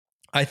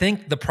I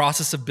think the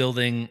process of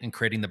building and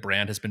creating the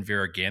brand has been very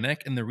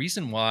organic. And the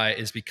reason why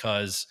is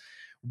because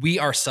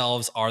we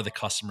ourselves are the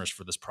customers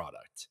for this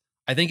product.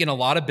 I think in a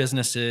lot of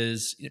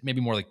businesses,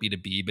 maybe more like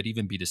B2B, but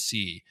even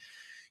B2C,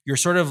 you're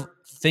sort of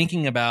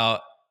thinking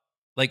about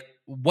like,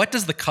 what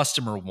does the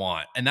customer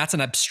want? And that's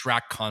an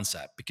abstract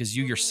concept because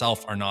you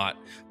yourself are not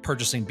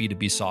purchasing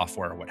B2B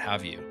software or what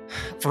have you.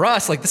 For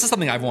us, like, this is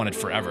something I've wanted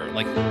forever.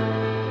 Like,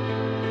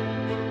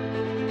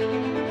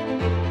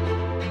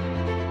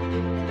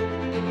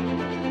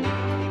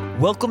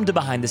 welcome to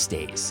Behind the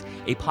Stays,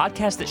 a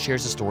podcast that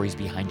shares the stories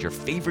behind your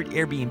favorite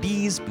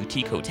Airbnbs,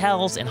 boutique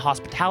hotels, and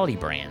hospitality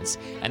brands,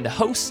 and the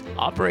hosts,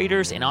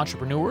 operators, and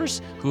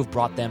entrepreneurs who have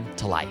brought them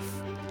to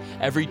life.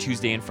 Every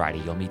Tuesday and Friday,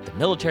 you'll meet the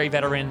military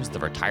veterans, the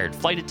retired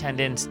flight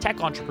attendants,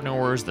 tech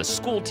entrepreneurs, the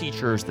school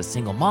teachers, the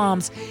single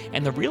moms,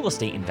 and the real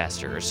estate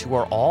investors who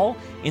are all,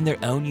 in their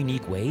own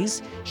unique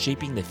ways,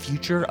 shaping the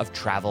future of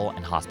travel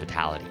and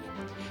hospitality.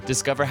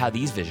 Discover how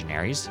these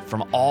visionaries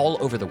from all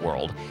over the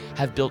world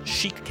have built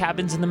chic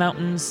cabins in the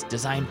mountains,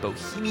 designed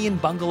bohemian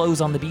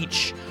bungalows on the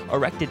beach,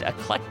 erected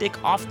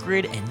eclectic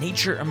off-grid and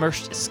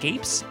nature-immersed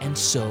escapes, and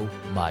so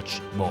much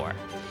more.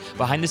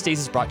 Behind the Stays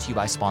is brought to you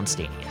by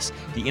Spontaneous,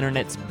 the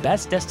internet's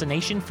best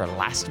destination for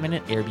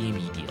last-minute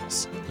Airbnb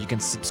deals. You can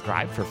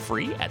subscribe for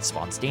free at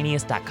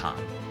spontaneous.com.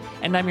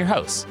 And I'm your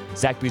host,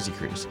 Zach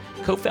Buzy-Cruz,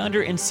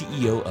 co-founder and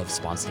CEO of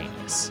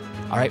Spontaneous.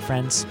 All right,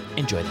 friends,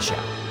 enjoy the show.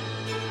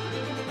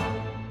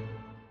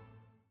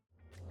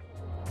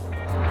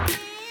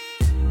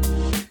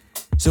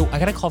 So I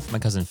got a call from my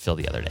cousin Phil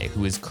the other day,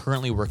 who is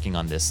currently working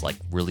on this like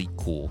really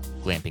cool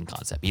glamping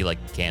concept. He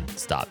can't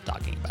stop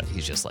talking about it.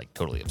 He's just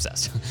totally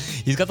obsessed.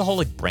 He's got the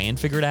whole brand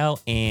figured out,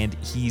 and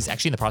he's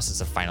actually in the process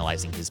of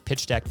finalizing his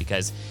pitch deck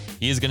because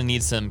he is going to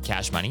need some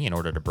cash money in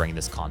order to bring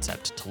this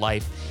concept to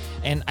life.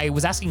 And I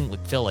was asking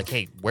Phil,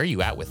 hey, where are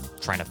you at with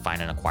trying to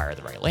find and acquire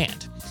the right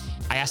land?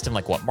 I asked him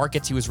what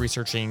markets he was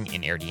researching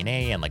in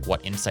AirDNA and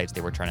what insights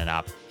they were turning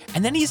up.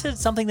 And then he said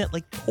something that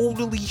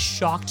totally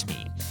shocked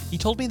me. He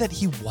told me that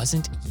he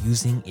wasn't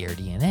using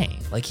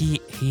AirDNA.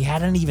 He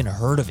hadn't even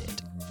heard of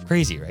it.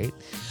 Crazy, right?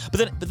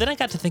 But then I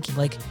got to thinking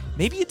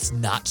maybe it's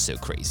not so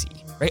crazy,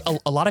 right?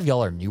 A lot of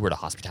y'all are newer to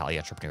hospitality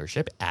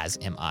entrepreneurship, as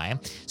am I.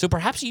 So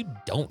perhaps you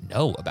don't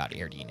know about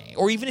AirDNA,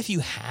 or even if you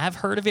have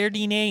heard of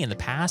AirDNA in the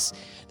past,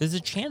 there's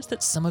a chance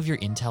that some of your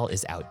intel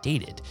is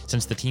outdated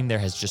since the team there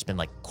has just been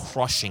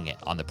crushing it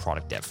on the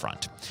product dev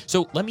front.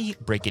 So let me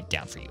break it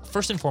down for you.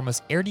 First and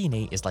foremost,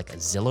 AirDNA is like a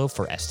Zillow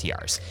for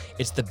STRs.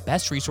 It's the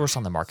best resource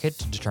on the market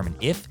to determine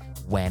if,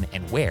 when,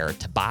 and where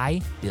to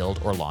buy, build,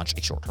 or launch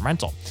a short-term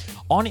rental.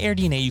 On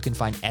AirDNA, you can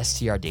find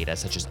STR data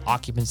such as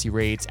occupancy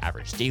rates,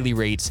 average daily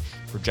rates,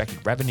 projected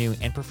revenue,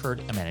 and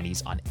preferred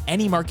amenities on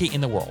any market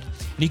in the world.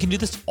 And you can do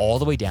this all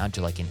the way down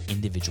to an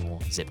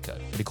individual zip code.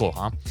 Pretty cool,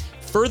 huh?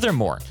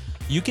 Furthermore,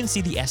 you can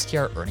see the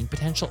STR earning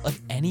potential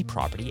of any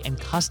property and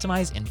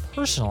customize and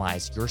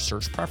personalize your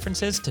search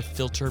preferences to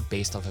filter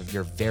based off of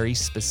your very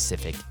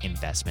specific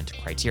investment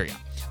criteria.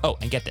 Oh,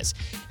 and get this,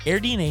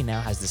 AirDNA now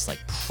has this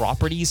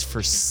properties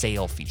for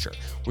sale feature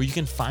where you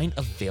can find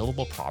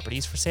available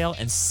properties for sale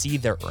and see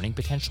their earning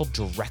potential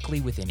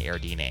directly within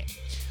AirDNA.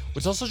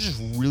 What's also just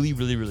really,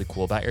 really, really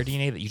cool about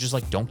AirDNA that you just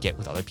don't get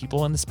with other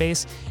people in the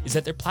space is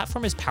that their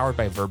platform is powered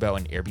by Vrbo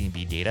and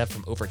Airbnb data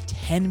from over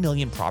 10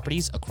 million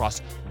properties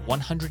across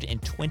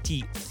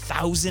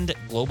 120,000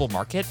 global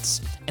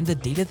markets. And the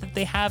data that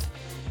they have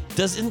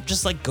doesn't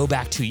just go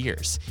back 2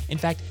 years. In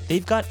fact,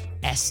 they've got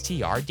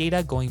STR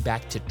data going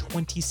back to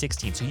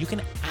 2016. So you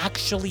can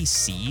actually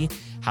see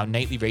how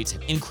nightly rates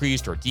have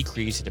increased or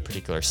decreased in a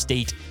particular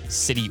state,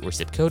 city, or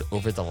zip code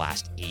over the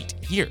last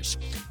 8 years.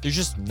 There's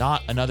just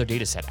not another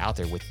data set out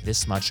there with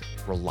this much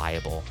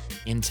reliable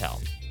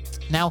intel.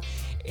 Now,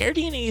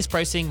 AirDNA's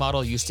pricing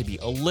model used to be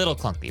a little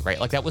clunky, right?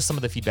 That was some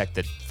of the feedback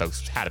that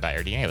folks had about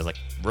AirDNA. It was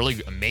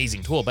really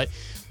amazing tool, but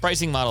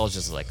pricing model is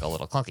just a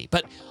little clunky.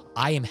 But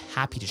I am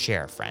happy to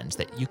share, friends,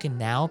 that you can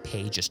now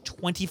pay just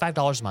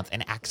 $25 a month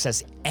and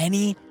access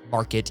any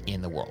market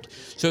in the world.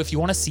 So if you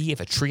want to see if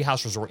a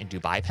treehouse resort in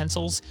Dubai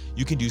pencils,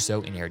 you can do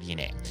so in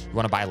AirDNA. You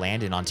want to buy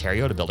land in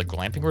Ontario to build a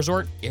glamping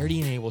resort?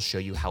 AirDNA will show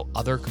you how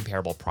other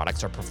comparable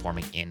products are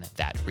performing in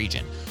that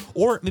region.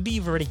 Or maybe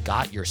you've already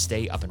got your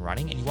stay up and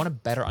running and you want a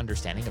better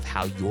understanding of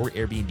how your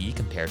Airbnb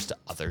compares to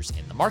others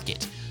in the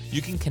market.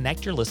 You can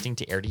connect your listing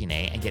to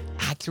AirDNA and get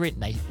accurate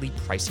nightly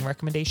pricing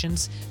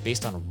recommendations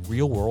based on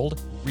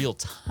real-world,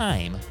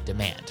 real-time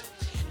demand.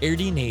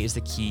 AirDNA is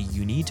the key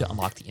you need to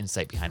unlock the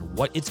insight behind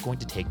what it's going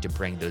to take to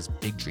bring those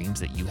big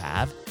dreams that you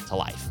have to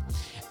life.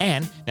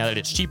 And now that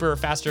it's cheaper,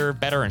 faster,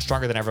 better, and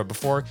stronger than ever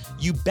before,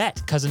 you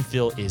bet Cousin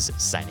Phil is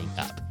signing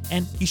up.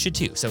 And you should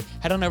too. So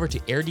head on over to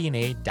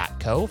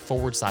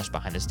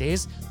airdna.co/behind the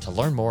stays to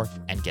learn more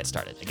and get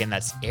started. Again,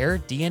 that's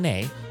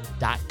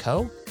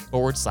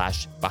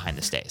airdna.co/behind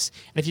the stays.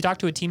 And if you talk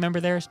to a team member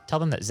there, tell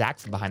them that Zach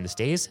from Behind the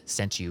Stays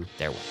sent you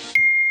their way.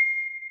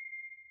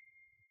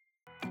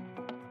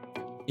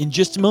 In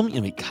just a moment,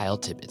 you'll meet Kyle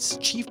Tibbetts,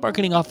 Chief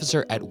Marketing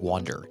Officer at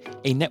Wander,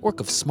 a network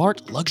of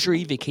smart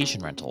luxury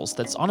vacation rentals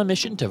that's on a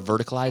mission to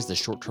verticalize the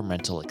short-term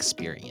rental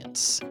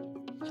experience.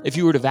 If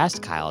you would have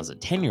asked Kyle as a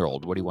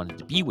 10-year-old what he wanted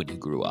to be when he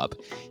grew up,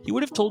 he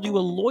would have told you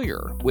a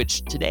lawyer,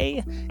 which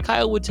today,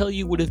 Kyle would tell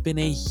you would have been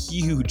a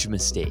huge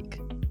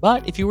mistake.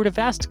 But if you would have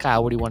asked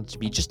Kyle what he wanted to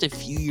be just a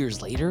few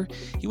years later,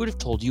 he would have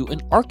told you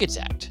an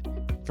architect.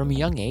 From a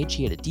young age,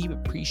 he had a deep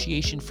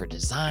appreciation for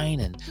design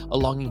and a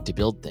longing to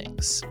build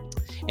things.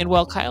 And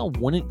while Kyle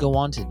wouldn't go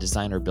on to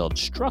design or build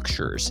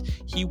structures,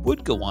 he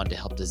would go on to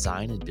help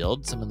design and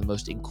build some of the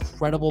most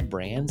incredible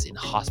brands in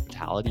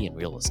hospitality and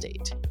real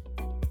estate.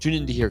 Tune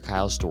in to hear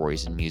Kyle's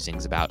stories and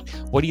musings about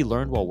what he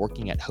learned while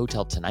working at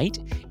Hotel Tonight,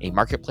 a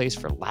marketplace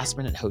for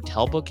last-minute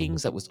hotel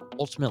bookings that was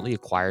ultimately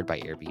acquired by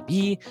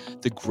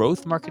Airbnb, the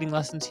growth marketing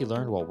lessons he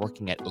learned while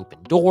working at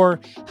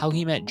Opendoor, how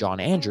he met John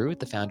Andrew,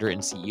 the founder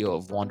and CEO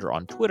of Wander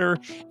on Twitter,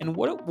 and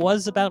what it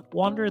was about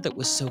Wander that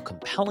was so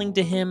compelling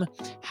to him,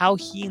 how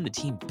he and the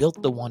team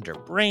built the Wander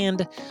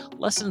brand,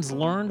 lessons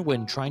learned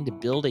when trying to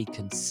build a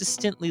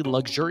consistently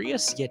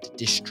luxurious yet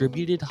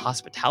distributed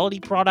hospitality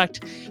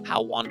product,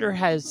 how Wander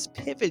has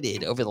pivoted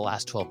over the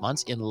last 12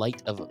 months in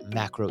light of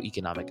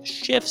macroeconomic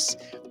shifts,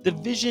 the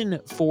vision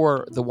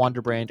for the Wander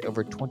brand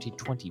over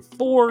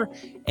 2024,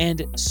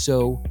 and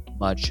so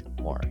much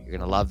more. You're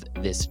going to love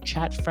this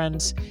chat,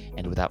 friends.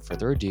 And without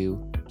further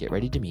ado, get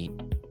ready to meet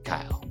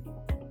Kyle.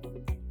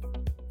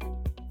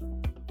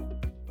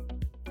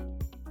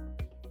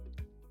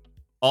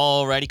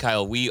 Alrighty,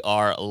 Kyle, we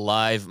are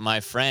live, my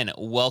friend.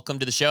 Welcome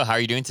to the show. How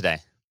are you doing today?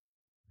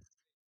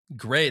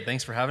 Great.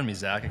 Thanks for having me,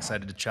 Zach.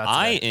 Excited to chat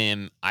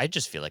today. I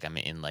just feel like I'm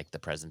in like the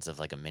presence of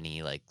like a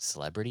mini like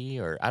celebrity,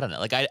 or I don't know.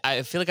 Like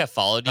I feel like I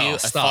followed you. Oh, I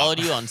stop. followed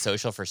you on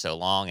social for so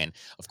long. And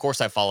of course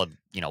I followed,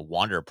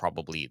 Wander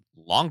probably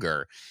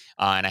longer.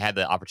 And I had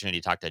the opportunity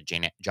to talk to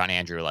John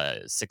Andrew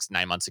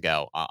 6-9 months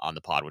ago on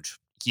the pod, which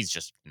he's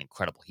just an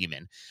incredible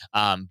human.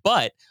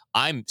 But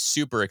I'm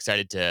super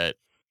excited to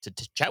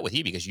chat with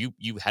you because you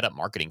head up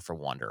marketing for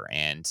Wander,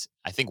 and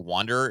I think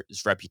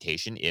Wander's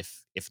reputation,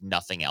 if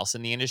nothing else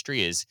in the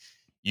industry, is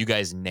you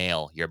guys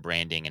nail your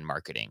branding and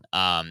marketing.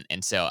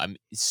 And so I'm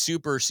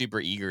super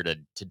eager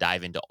to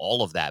dive into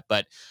all of that.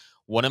 But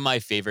one of my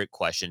favorite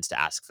questions to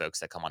ask folks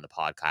that come on the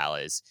pod, Kyle,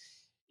 is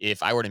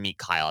if I were to meet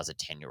Kyle as a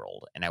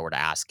 10-year-old and I were to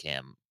ask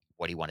him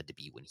what he wanted to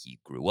be when he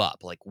grew up,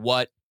 like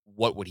what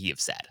would he have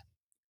said?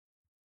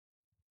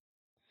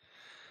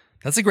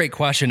 That's a great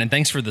question. And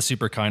thanks for the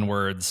super kind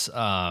words.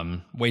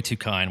 Way too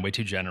kind, way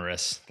too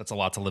generous. That's a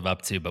lot to live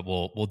up to, but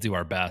we'll do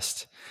our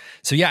best.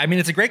 So yeah, I mean,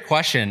 it's a great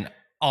question.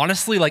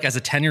 Honestly, like as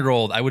a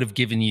 10-year-old, I would have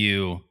given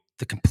you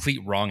the complete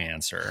wrong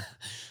answer.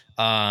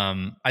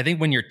 I think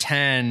when you're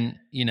 10,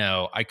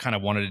 I kind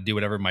of wanted to do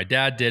whatever my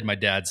dad did. My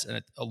dad's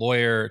a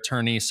lawyer,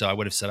 attorney, so I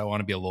would have said I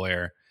want to be a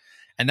lawyer.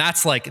 And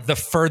that's like the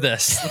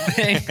furthest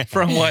thing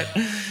from what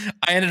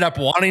I ended up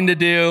wanting to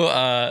do.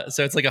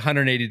 So it's like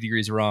 180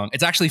 degrees wrong.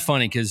 It's actually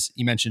funny because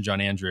you mentioned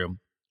John Andrew,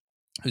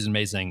 who's an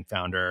amazing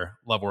founder.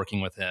 Love working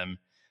with him.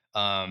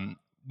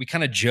 We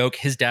kind of joke,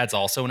 his dad's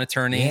also an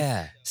attorney.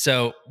 Yeah.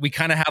 So we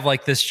kind of have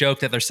like this joke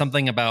that there's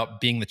something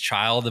about being the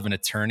child of an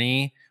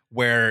attorney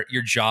where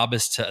your job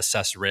is to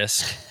assess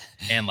risk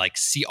and like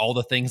see all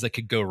the things that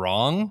could go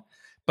wrong,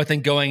 but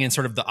then going in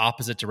sort of the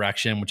opposite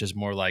direction, which is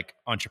more like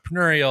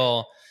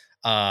entrepreneurial,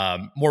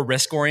 more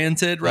risk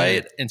oriented,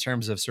 right? In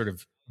terms of sort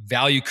of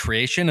value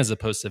creation as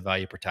opposed to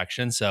value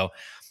protection. So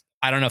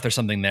I don't know if there's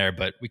something there,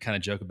 but we kind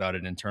of joke about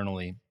it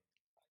internally.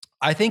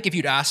 I think if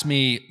you'd asked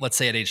me, let's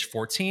say at age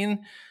 14,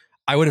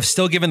 I would have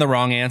still given the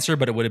wrong answer,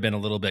 but it would have been a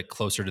little bit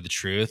closer to the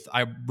truth.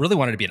 I really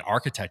wanted to be an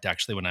architect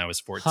actually when I was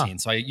 14.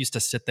 So I used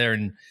to sit there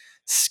and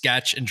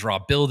sketch and draw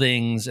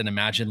buildings and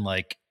imagine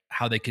like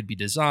how they could be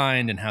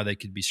designed and how they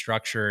could be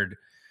structured.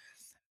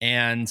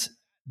 And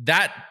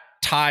that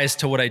ties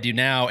to what I do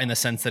now in the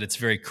sense that it's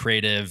very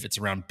creative. It's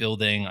around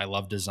building. I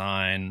love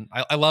design.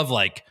 I love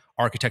like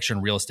architecture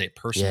and real estate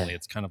personally. Yeah.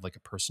 It's kind of like a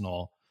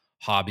personal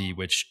hobby,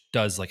 which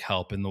does like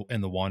help in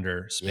the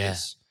Wander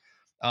space.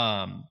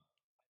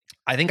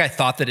 I think I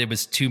thought that it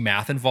was too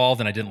math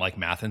involved and I didn't like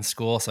math in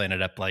school. So I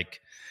ended up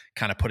like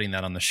kind of putting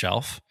that on the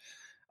shelf.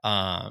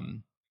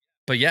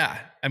 But yeah,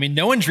 I mean,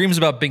 no one dreams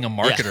about being a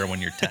marketer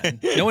when you're 10.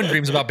 No one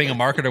dreams about being a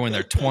marketer when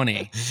they're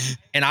 20.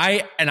 And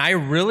I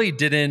really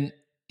didn't,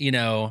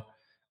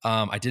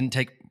 I didn't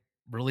take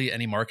really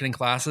any marketing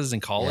classes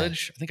in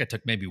college. I think I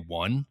took maybe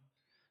one.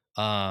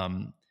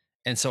 And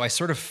so I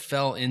sort of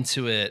fell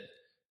into it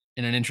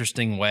in an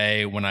interesting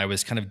way when I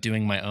was kind of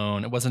doing my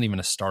own. It wasn't even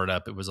a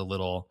startup. It was a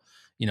little,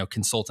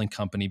 consulting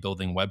company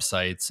building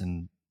websites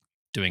and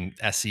doing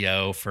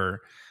SEO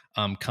for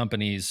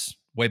companies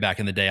way back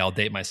in the day. I'll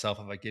date myself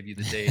if I give you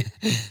the date.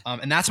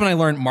 And that's when I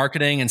learned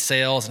marketing and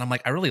sales. And I'm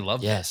like, I really love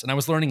this. And I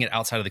was learning it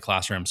outside of the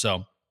classroom.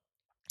 So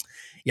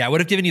yeah, I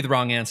would have given you the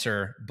wrong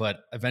answer,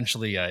 but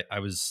eventually I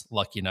was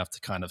lucky enough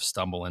to kind of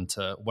stumble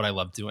into what I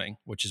love doing,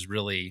 which is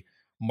really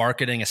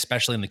marketing,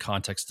 especially in the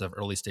context of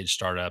early stage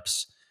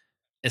startups,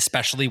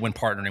 especially when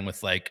partnering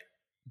with like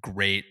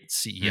great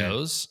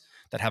CEOs.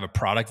 that have a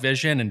product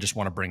vision and just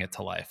want to bring it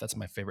to life. That's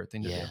my favorite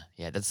thing to do.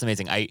 Yeah, that's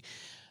amazing. I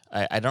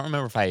don't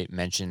remember if I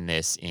mentioned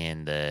this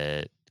in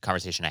the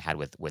conversation I had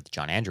with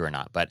John Andrew or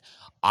not, but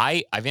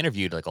I've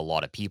interviewed like a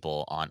lot of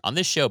people on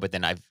this show, but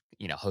then I've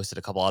hosted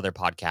a couple other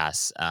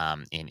podcasts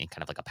in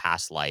kind of like a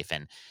past life,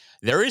 and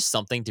there is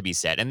something to be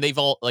said. And they've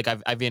all like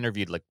I've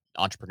interviewed like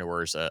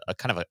entrepreneurs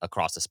kind of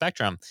across the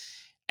spectrum,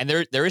 and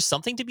there is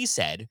something to be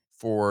said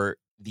for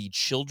the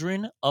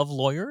children of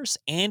lawyers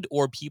and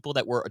or people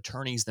that were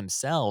attorneys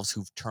themselves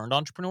who've turned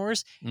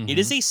entrepreneurs. It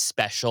is a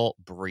special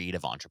breed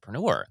of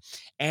entrepreneur.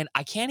 And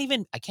I can't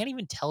even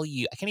tell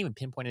you, I can't even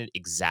pinpoint it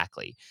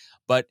exactly,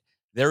 but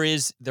there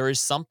is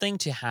something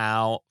to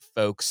how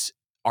folks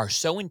are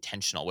so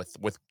intentional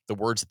with the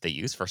words that they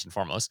use first and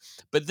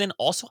foremost, but then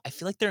also I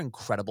feel like they're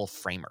incredible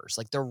framers.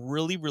 Like they're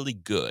really, really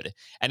good.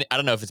 And I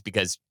don't know if it's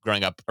because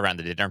growing up around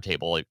the dinner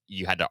table,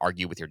 you had to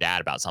argue with your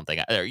dad about something,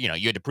 or you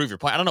had to prove your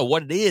point. I don't know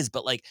what it is,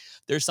 but like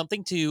there's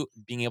something to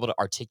being able to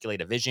articulate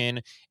a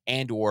vision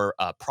and or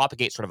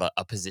propagate sort of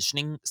a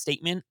positioning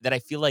statement that I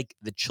feel like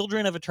the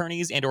children of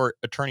attorneys and or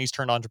attorneys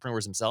turned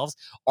entrepreneurs themselves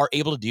are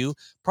able to do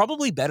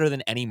probably better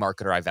than any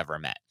marketer I've ever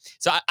met.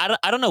 So I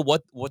don't know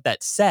what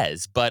that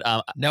says, but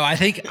no, I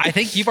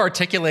think you've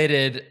articulated.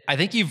 I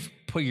think you've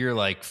put your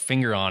like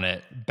finger on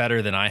it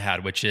better than I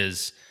had, which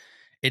is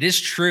it is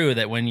true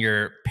that when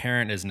your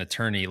parent is an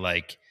attorney,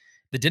 like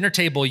the dinner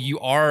table, you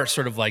are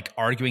sort of like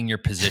arguing your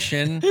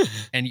position,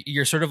 and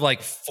you're sort of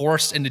like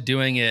forced into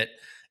doing it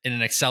in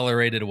an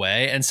accelerated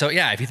way. And so,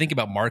 yeah, if you think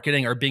about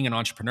marketing or being an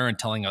entrepreneur and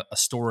telling a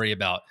story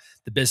about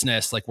the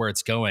business, like where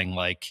it's going,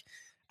 like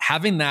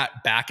having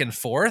that back and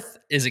forth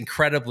is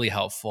incredibly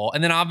helpful.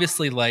 And then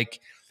obviously, like,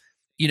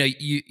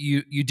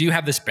 you do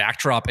have this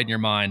backdrop in your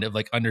mind of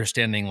like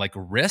understanding like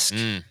risk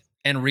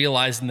and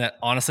realizing that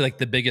honestly, like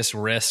the biggest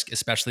risk,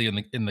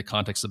 especially in the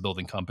context of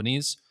building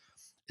companies,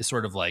 is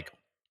sort of like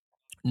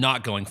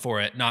not going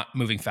for it, not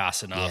moving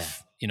fast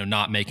enough,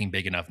 not making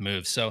big enough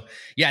moves. So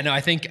yeah, no,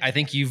 I think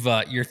you've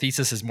your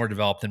thesis is more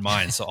developed than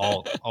mine. So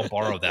I'll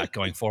borrow that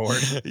going forward.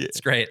 It's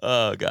great.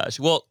 Oh gosh.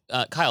 Well,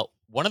 Kyle,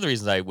 one of the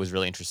reasons I was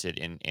really interested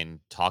in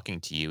talking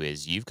to you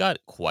is you've got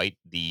quite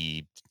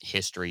the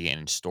history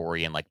and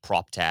story in like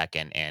prop tech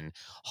and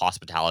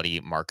hospitality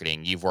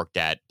marketing. You've worked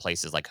at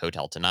places like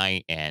Hotel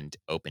Tonight and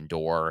Open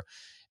Door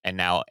and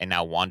now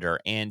Wander.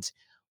 And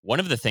one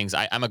of the things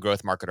I'm a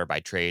growth marketer by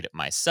trade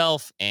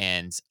myself,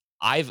 and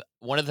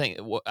one of the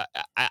things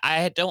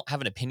I don't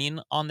have an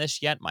opinion on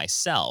this yet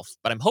myself,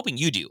 but I'm hoping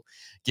you do,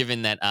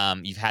 given that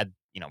you've had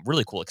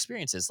really cool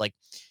experiences. Like,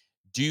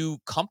 do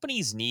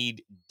companies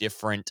need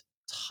different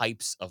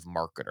types of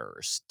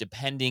marketers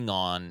depending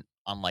on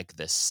like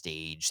the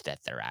stage that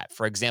they're at?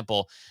 For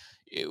example,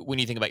 when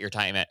you think about your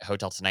time at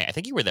Hotel Tonight, I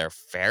think you were there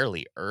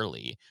fairly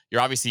early.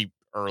 You're obviously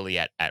early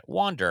at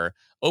Wander.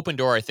 Open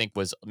Door, I think,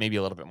 was maybe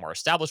a little bit more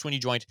established when you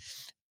joined.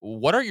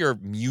 What are your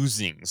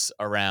musings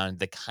around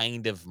the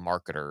kind of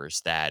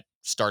marketers that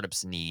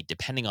startups need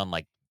depending on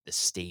like the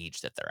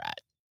stage that they're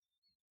at?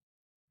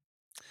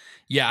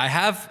 Yeah, I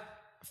have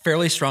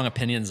fairly strong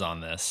opinions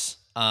on this.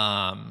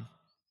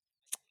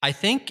 I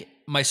think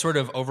my sort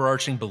of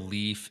overarching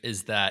belief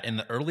is that in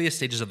the earliest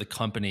stages of the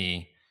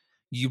company,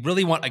 you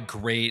really want a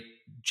great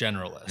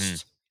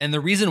generalist. And the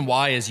reason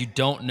why is you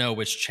don't know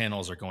which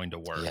channels are going to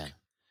work. Yeah.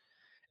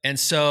 And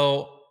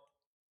so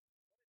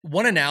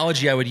one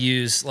analogy I would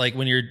use, like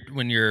when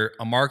you're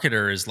a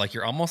marketer, is like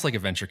you're almost like a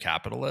venture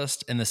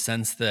capitalist in the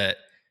sense that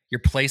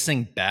you're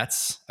placing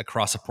bets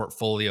across a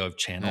portfolio of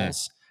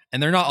channels,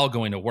 and they're not all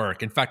going to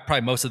work. In fact,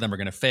 probably most of them are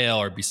going to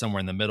fail or be somewhere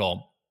in the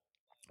middle.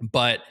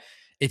 But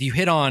if you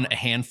hit on a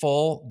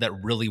handful that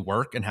really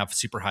work and have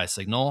super high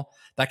signal,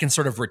 that can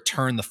sort of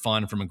return the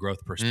fund from a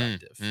growth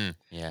perspective.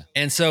 Yeah.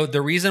 And so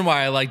the reason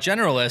why I like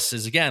generalists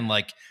is, again,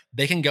 like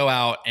they can go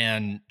out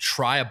and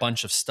try a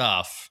bunch of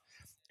stuff.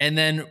 And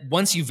then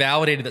once you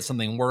validated that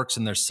something works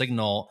in their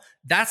signal,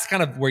 that's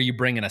kind of where you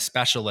bring in a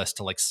specialist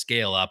to like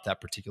scale up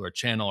that particular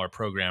channel or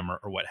program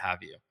or what have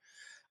you.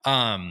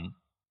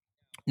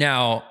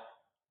 Now,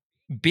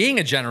 being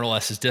a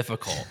generalist is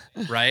difficult,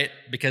 right?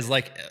 Because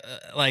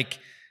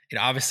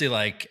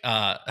obviously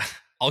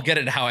I'll get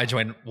it how I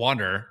joined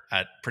Wander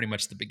at pretty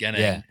much the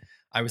beginning. Yeah.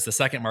 I was the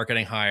second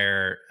marketing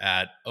hire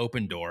at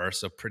Open Door,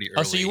 so pretty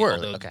early. Oh, so you were,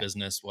 although okay. The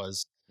business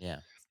was. Yeah.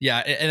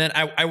 And then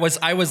I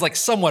was like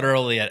somewhat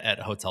early at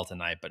Hotel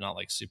Tonight, but not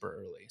like super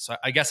early. So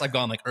I guess I've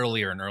gone like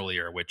earlier and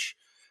earlier, which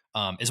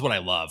is what I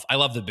love. I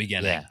love the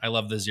beginning. Yeah. I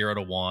love the 0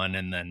 to 1,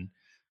 and then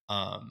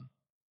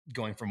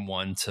going from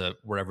 1 to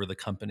wherever the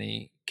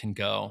company can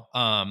go.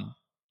 But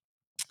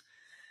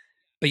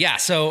yeah,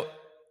 so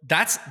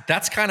that's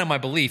kind of my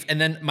belief. And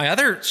then my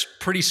other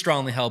pretty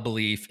strongly held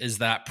belief is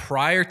that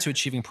prior to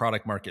achieving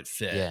product market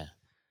fit,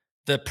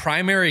 the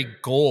primary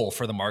goal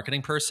for the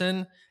marketing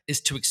person is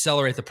to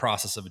accelerate the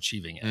process of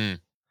achieving it.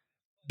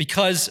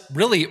 Because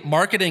really,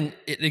 marketing,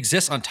 it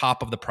exists on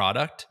top of the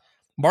product.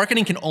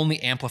 Marketing can only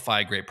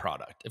amplify a great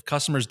product. If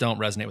customers don't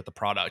resonate with the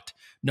product,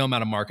 no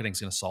amount of marketing is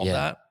going to solve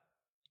that.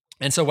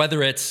 And so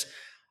whether it's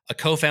a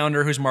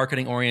co-founder who's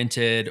marketing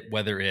oriented,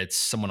 whether it's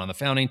someone on the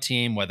founding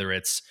team, whether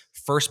it's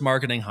first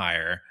marketing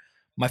hire,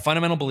 my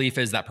fundamental belief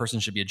is that person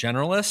should be a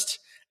generalist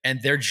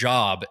and their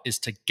job is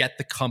to get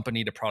the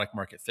company to product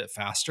market fit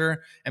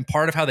faster. And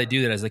part of how they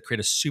do that is they create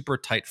a super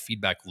tight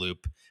feedback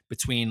loop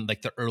between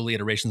like the early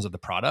iterations of the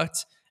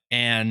product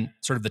and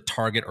sort of the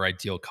target or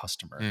ideal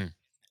customer. Mm.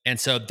 And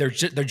so their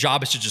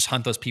job is to just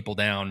hunt those people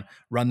down,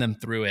 run them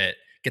through it,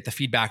 get the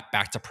feedback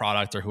back to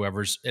product or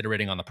whoever's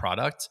iterating on the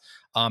product.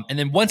 And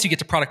then once you get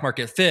to product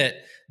market fit,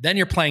 then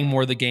you're playing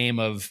more the game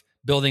of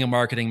building a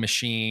marketing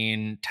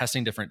machine,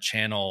 testing different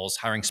channels,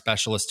 hiring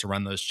specialists to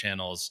run those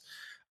channels,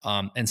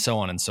 and so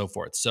on and so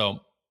forth.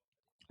 So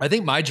I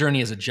think my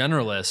journey as a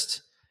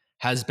generalist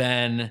has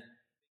been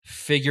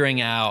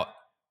figuring out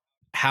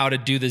how to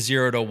do the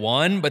 0 to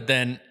 1, but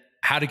then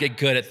how to get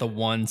good at the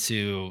 1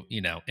 to,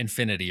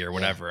 infinity or Yeah.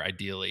 whatever,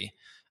 ideally.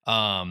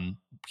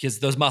 Because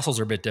those muscles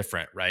are a bit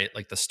different, right?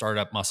 Like the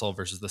startup muscle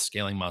versus the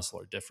scaling muscle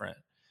are different.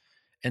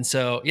 And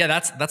so, yeah,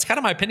 that's kind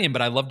of my opinion,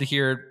 but I'd love to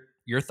hear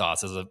your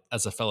thoughts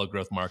as a fellow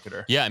growth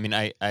marketer. Yeah, I mean,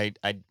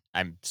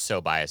 I'm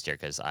so biased here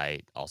because I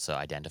also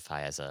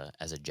identify as a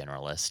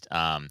generalist.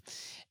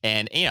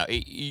 And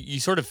you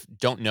sort of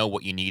don't know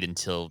what you need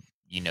until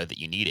you know that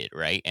you need it,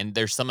 right? And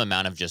there's some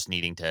amount of just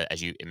needing to,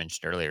 as you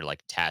mentioned earlier,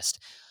 like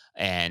test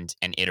and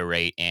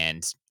iterate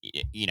and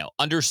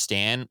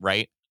understand,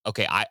 right?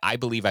 Okay, I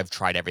believe I've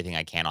tried everything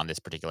I can on this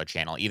particular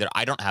channel. Either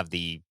I don't have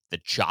the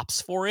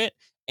chops for it,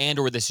 and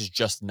or this is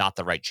just not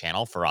the right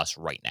channel for us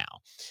right now.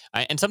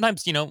 And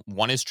sometimes,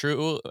 one is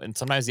true and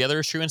sometimes the other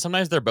is true and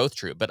sometimes they're both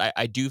true. But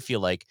I do feel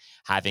like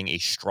having a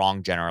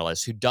strong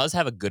generalist who does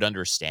have a good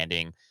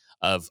understanding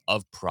of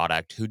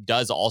product, who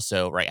does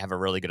also, right, have a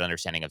really good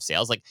understanding of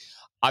sales. Like,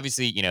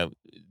 obviously,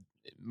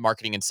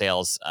 marketing and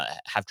sales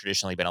have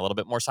traditionally been a little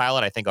bit more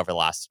siloed. I think over the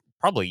last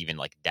probably even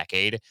like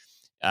decade,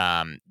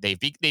 they've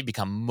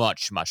become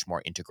much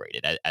more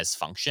integrated as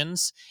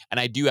functions. And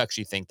I do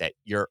actually think that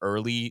your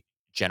early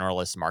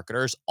generalist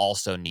marketers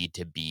also need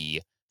to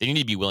be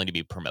willing to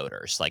be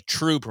promoters, like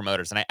true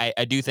promoters. And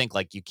I do think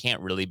like you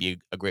can't really be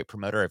a great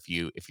promoter if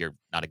you're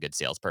not a good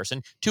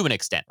salesperson to an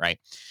extent, right?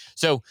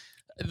 So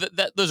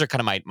those are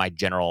kind of my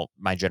general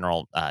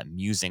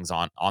musings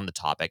on the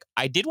topic.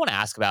 I did want to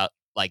ask about,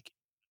 like,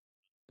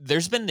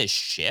 there's been this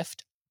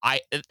shift,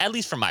 at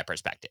least from my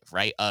perspective,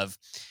 right, of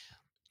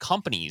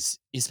companies,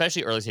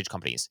 especially early stage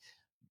companies,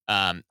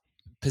 um,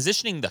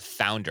 positioning the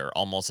founder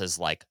almost as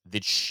like the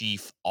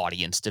chief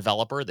audience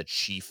developer, the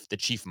chief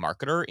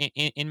marketer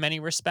in many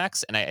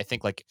respects. And I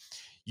think like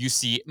you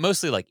see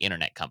mostly like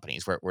internet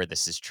companies where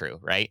this is true,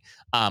 right?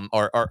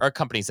 Or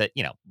companies that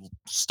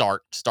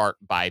start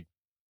by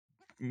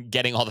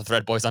getting all the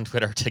thread boys on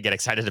Twitter to get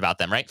excited about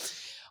them, right?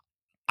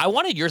 I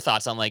wanted your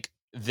thoughts on like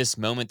this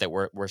moment that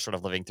we're sort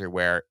of living through,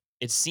 where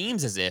it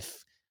seems as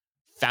if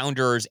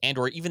founders and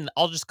or even,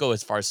 I'll just go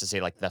as far as to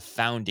say, like, the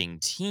founding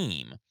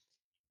team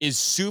is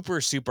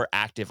super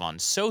active on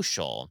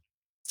social,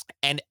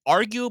 and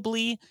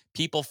arguably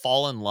people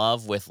fall in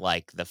love with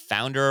like the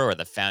founder or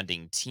the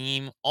founding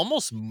team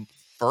almost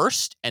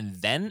first, and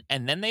then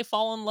they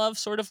fall in love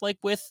sort of like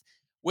with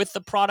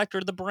the product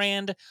or the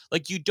brand.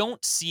 Like, you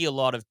don't see a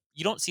lot of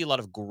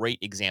great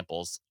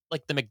examples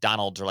like the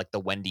McDonald's or like the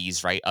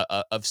Wendy's, right?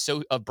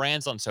 Of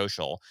brands on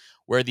social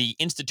where the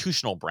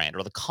institutional brand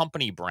or the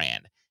company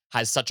brand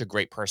has such a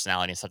great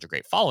personality and such a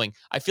great following.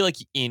 I feel like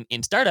in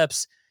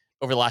startups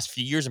over the last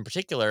few years in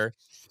particular,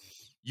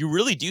 you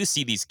really do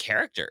see these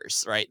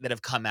characters, right, that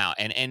have come out,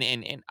 and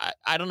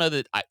I don't know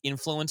that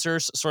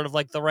influencers sort of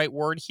like the right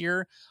word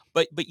here,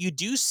 but you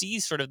do see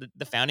sort of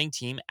the founding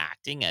team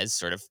acting as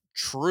sort of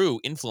true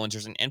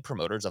influencers and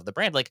promoters of the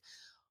brand. Like,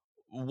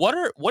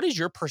 what is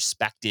your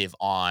perspective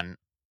on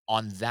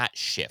that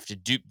shift?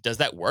 Does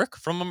that work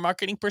from a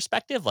marketing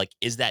perspective? Like,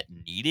 is that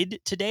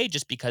needed today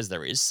just because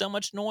there is so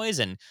much noise?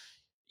 And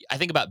I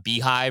think about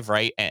Beehive,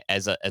 right,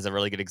 as a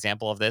really good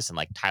example of this, and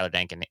like Tyler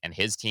Denk and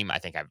his team, I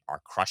think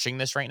are crushing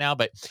this right now.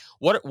 But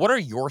what are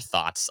your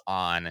thoughts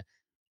on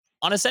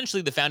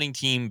essentially the founding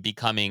team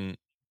becoming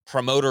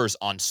promoters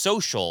on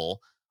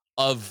social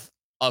of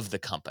the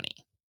company?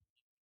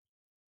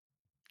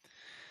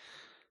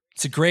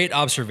 It's a great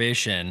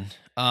observation.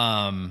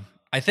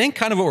 I think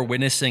kind of what we're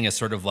witnessing is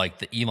sort of like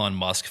the Elon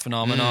Musk Mm,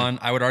 phenomenon.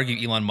 I would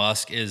argue Elon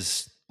Musk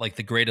is like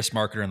the greatest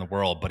marketer in the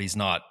world, but he's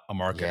not a yeah,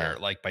 marketer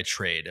like by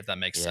trade, if that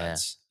makes yeah,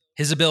 sense.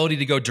 His ability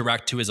to go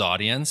direct to his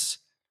audience,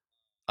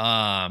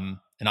 and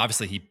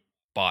obviously he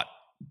bought,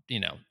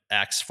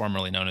 X,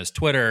 formerly known as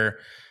Twitter,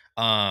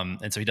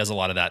 and so he does a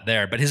lot of that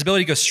there. But his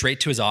ability to go straight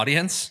to his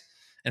audience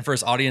and for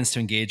his audience to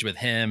engage with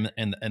him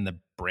and the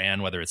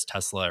brand, whether it's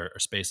Tesla or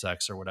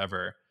SpaceX or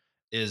whatever,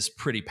 is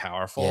pretty yeah,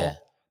 powerful.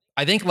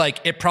 I think like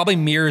it probably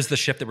mirrors the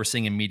shift that we're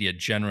seeing in media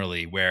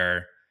generally,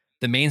 where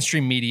the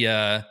mainstream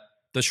media,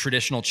 those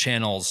traditional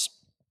channels,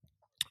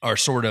 are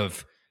sort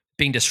of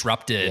being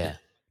disrupted yeah,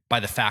 by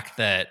the fact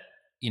that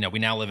we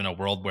now live in a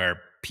world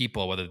where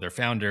people, whether they're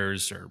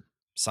founders or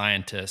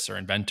scientists or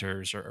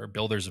inventors or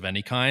builders of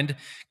any kind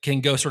can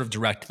go sort of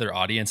direct to their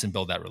audience and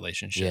build that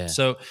relationship. Yeah.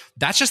 So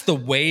that's just the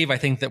wave I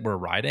think that we're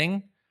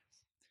riding.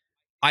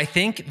 I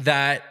think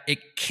that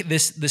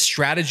this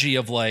strategy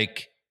of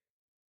like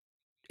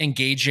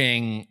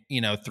engaging,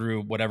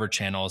 through whatever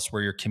channels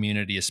where your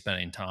community is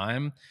spending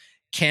time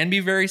can be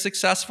very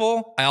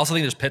successful. I also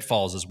think there's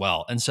pitfalls as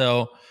well. And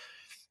so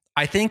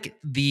I think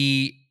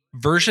the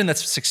version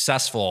that's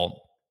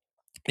successful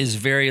is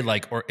very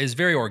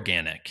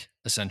organic,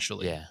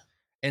 essentially. Yeah.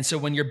 And so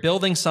when you're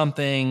building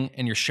something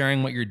and you're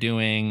sharing what you're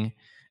doing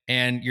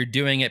and you're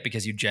doing it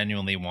because you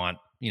genuinely want,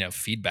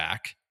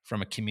 feedback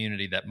from a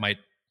community that might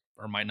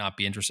or might not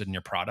be interested in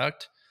your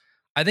product,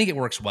 I think it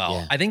works well.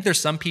 Yeah. I think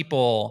there's some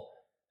people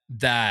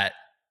that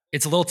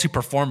it's a little too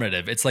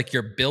performative. It's like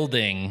you're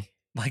building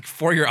like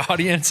for your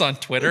audience on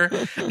Twitter.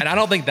 And I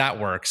don't think that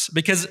works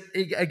because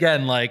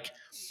again, like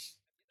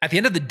at the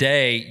end of the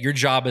day, your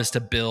job is to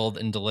build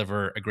and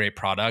deliver a great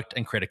product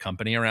and create a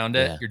company around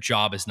it. Yeah. Your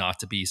job is not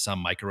to be some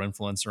micro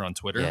influencer on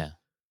Twitter. Yeah.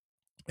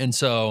 And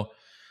so,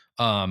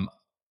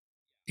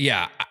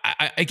 yeah,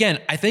 I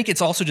think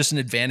it's also just an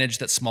advantage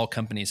that small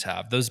companies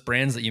have. Those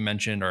brands that you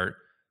mentioned are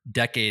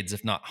decades,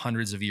 if not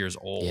hundreds of years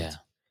old. Yeah.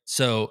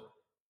 So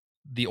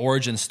the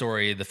origin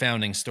story, the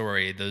founding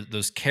story,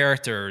 those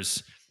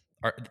characters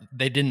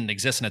they didn't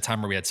exist in a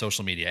time where we had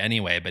social media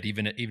anyway. But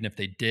even if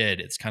they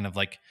did, it's kind of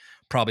like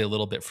probably a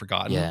little bit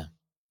forgotten. Yeah.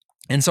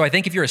 And so I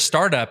think if you're a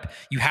startup,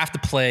 you have to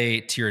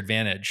play to your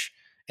advantage.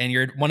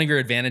 And one of your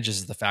advantages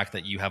is the fact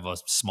that you have a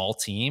small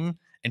team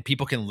and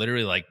people can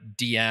literally like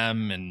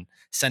DM and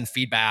send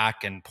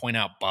feedback and point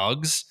out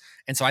bugs.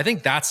 And so I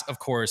think that's, of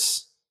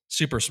course,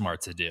 super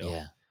smart to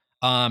do.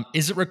 Yeah.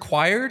 Is it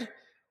required?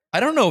 I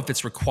don't know if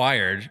it's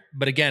required,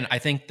 but again, I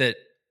think that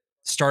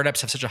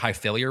startups have such a high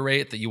failure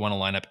rate that you want to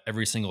line up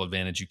every single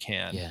advantage you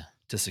can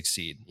to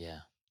succeed.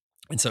 Yeah.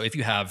 And so if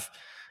you have,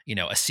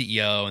 a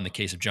CEO in the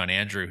case of John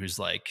Andrew, who's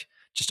like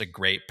just a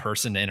great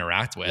person to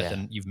interact with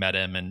and you've met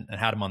him and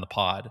had him on the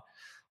pod,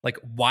 like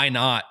why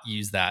not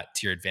use that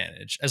to your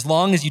advantage? As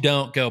long as you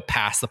don't go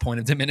past the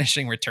point of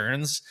diminishing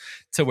returns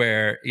to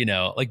where,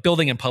 like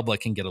building in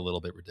public can get a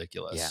little bit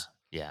ridiculous. Yeah.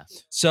 Yeah.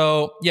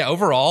 So yeah,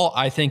 overall,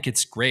 I think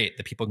it's great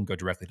that people can go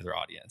directly to their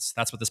audience.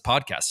 That's what this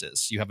podcast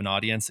is. You have an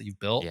audience that you've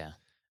built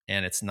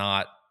and it's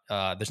not,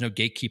 there's no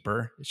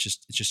gatekeeper. It's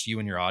just you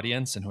and your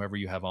audience and whoever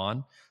you have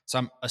on. So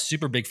I'm a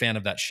super big fan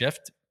of that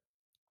shift.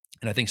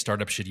 And I think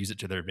startups should use it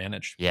to their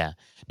advantage. Yeah.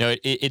 No,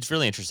 it's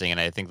really interesting. And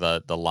I think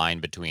the line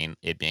between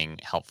it being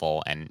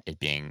helpful and it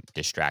being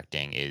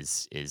distracting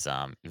is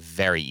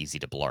very easy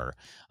to blur.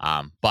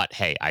 But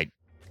hey,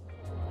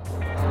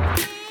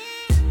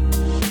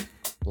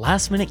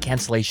 last minute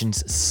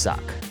cancellations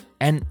suck.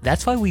 And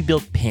that's why we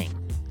built Ping.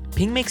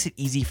 Ping makes it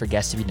easy for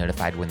guests to be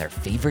notified when their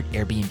favorite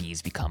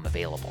Airbnbs become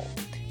available.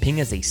 Ping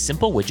is a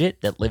simple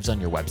widget that lives on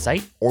your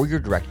website or your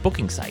direct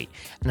booking site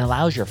and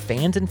allows your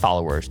fans and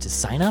followers to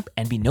sign up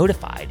and be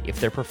notified if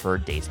their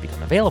preferred dates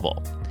become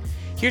available.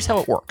 Here's how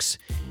it works.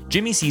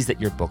 Jimmy sees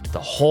that you're booked the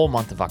whole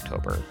month of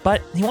October,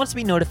 but he wants to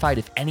be notified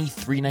if any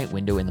 3-night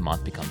window in the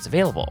month becomes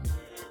available.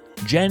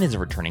 Jen is a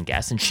returning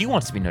guest, and she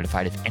wants to be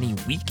notified if any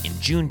week in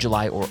June,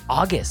 July, or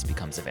August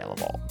becomes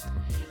available.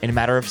 In a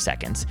matter of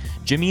seconds,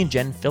 Jimmy and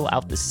Jen fill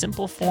out this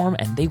simple form,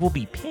 and they will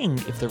be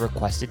pinged if the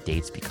requested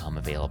dates become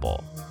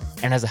available.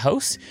 And as a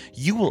host,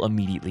 you will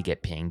immediately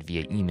get pinged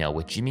via email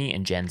with Jimmy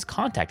and Jen's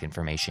contact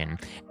information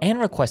and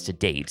requested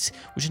dates,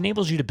 which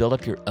enables you to build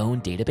up your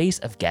own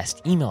database of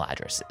guest email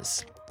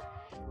addresses.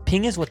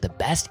 Ping is what the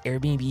best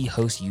Airbnb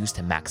hosts use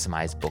to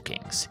maximize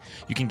bookings.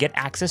 You can get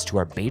access to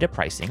our beta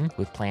pricing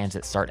with plans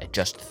that start at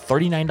just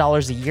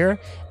 $39 a year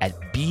at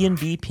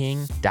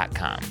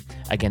bnbping.com.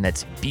 Again,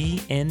 that's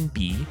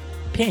bnbping.com.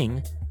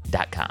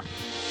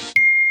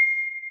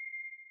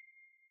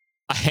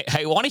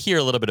 I want to hear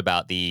a little bit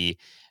about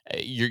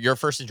your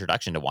first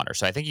introduction to Wander.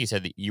 So I think you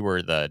said that you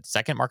were the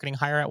second marketing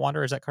hire at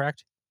Wander. Is that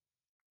correct?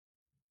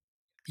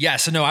 Yeah.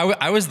 So no,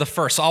 I was the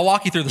first. So I'll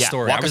walk you through the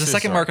story. I was the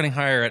second marketing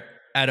hire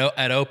at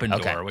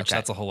Opendoor, which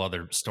that's a whole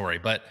other story.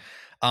 But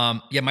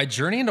my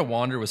journey into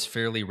Wander was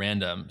fairly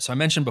random. So I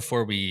mentioned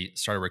before we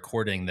started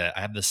recording that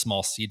I have this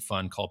small seed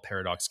fund called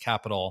Paradox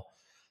Capital.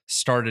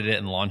 Started it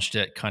and launched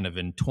it kind of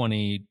in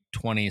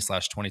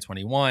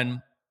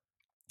 2020/2021.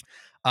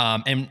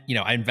 And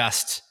I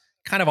invest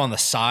kind of on the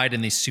side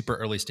in these super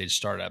early stage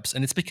startups.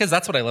 And it's because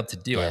that's what I love to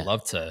do. I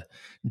love to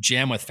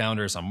jam with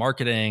founders on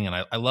marketing. And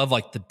I love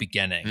like the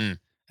beginning.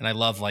 And I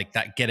love like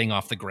that getting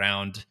off the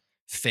ground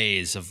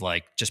phase of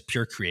like just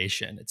pure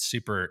creation. It's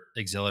super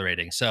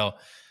exhilarating. So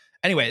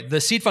anyway, the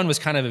seed fund was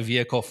kind of a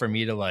vehicle for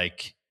me to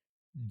like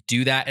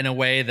do that in a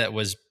way that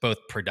was both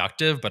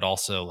productive, but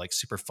also like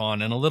super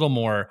fun and a little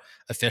more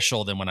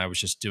official than when I was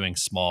just doing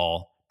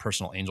small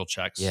personal angel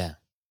checks. Yeah.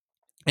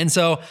 And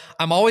so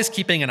I'm always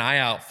keeping an eye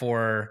out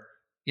for,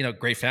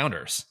 great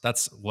founders.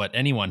 That's what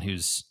anyone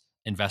who's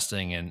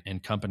investing in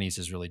companies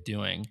is really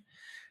doing.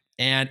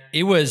 And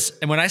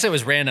when I say it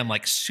was random,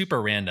 like super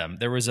random,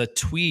 there was a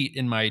tweet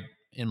in my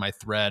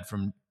thread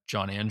from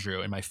John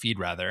Andrew, in my feed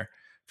rather,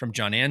 from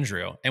John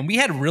Andrew. And we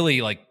had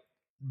really like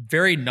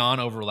very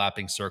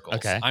non-overlapping circles.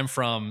 Okay. I'm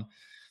from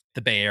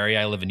the Bay Area.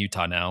 I live in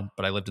Utah now,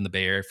 but I lived in the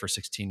Bay Area for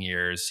 16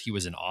 years. He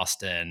was in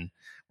Austin.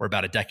 We're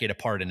about a decade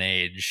apart in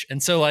age.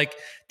 And so like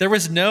there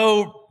was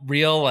no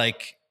real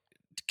like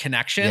Yeah.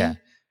 connection.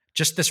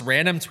 Just this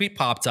random tweet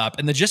popped up.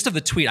 And the gist of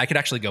the tweet, I could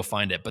actually go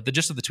find it, but the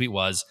gist of the tweet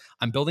was,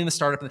 I'm building the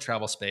startup in the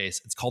travel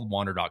space. It's called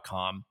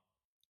wander.com.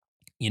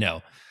 You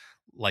know,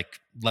 like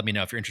let me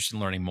know if you're interested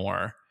in learning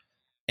more.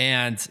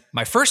 And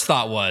my first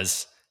thought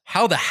was,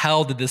 how the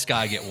hell did this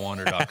guy get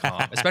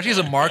wander.com? Especially as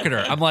a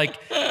marketer. I'm like,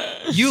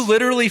 you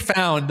literally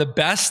found the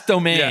best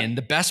domain,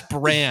 the best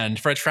brand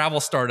for a travel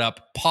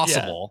startup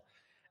possible.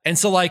 And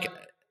so like,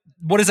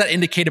 what does that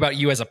indicate about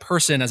you as a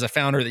person, as a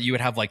founder, that you would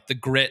have like the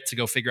grit to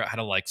go figure out how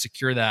to like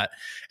secure that?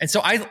 And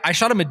so I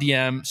shot him a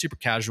DM, super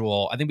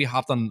casual. I think we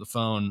hopped on the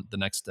phone the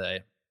next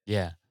day.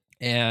 Yeah.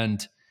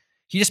 And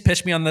he just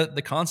pitched me on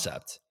the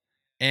concept.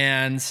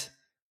 And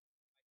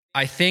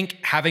I think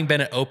having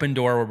been at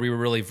Opendoor, where we were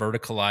really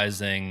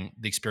verticalizing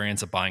the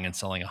experience of buying and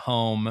selling a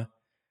home,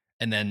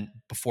 and then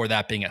before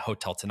that being at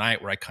Hotel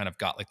Tonight, where I kind of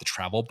got like the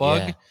travel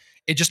bug, Yeah.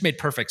 it just made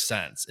perfect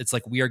sense. It's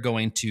like we are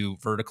going to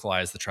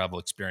verticalize the travel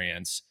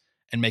experience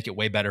and make it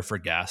way better for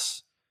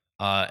guests,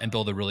 and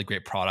build a really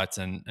great product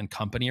and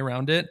company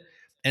around it.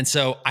 And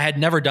so I had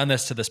never done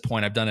this to this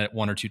point. I've done it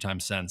one or two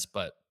times since,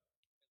 but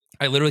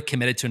I literally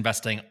committed to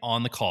investing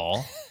on the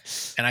call.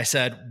 And I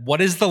said,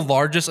 what is the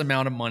largest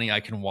amount of money I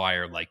can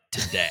wire like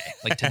today,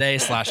 like today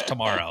 /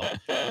 tomorrow?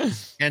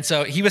 And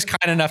so he was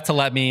kind enough to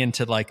let me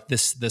into like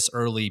this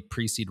early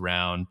pre-seed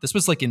round. This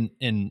was like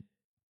in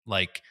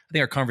like, I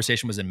think our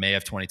conversation was in May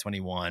of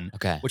 2021,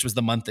 Okay. which was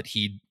the month that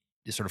he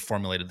sort of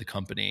formulated the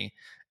company.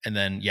 And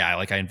then, yeah,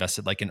 like I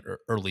invested like in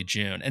early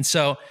June. And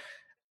so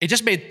it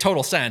just made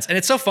total sense. And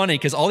it's so funny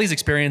because all these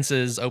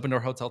experiences,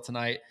 Opendoor, Hotel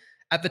Tonight,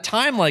 at the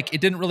time, like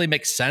it didn't really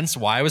make sense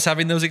why I was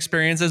having those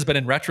experiences. But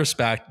in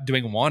retrospect,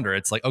 doing Wander,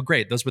 it's like, oh,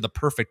 great. Those were the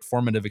perfect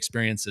formative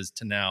experiences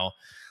to now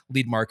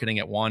lead marketing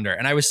at Wander.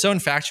 And I was so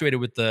infatuated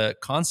with the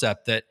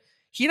concept that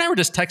he and I were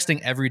just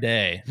texting every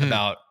day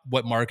about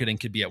what marketing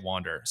could be at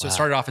Wander. So it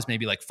started off as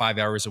maybe like 5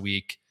 hours a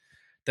week.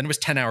 Then it was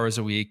 10 hours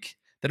a week.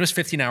 Then it was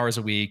 15 hours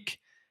a week.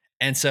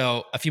 And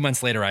so a few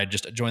months later, I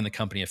just joined the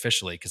company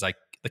officially because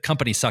the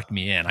company sucked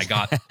me in. I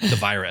got the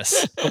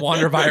virus, the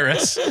Wander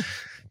virus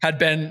had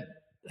been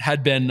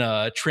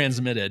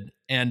transmitted,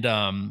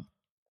 and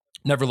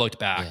never looked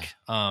back.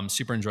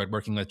 Super enjoyed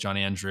working with John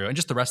Andrew and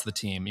just the rest of the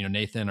team. You know,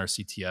 Nathan, our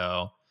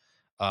CTO,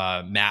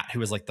 Matt, who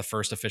was like the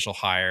first official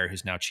hire,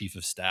 who's now chief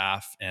of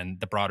staff, and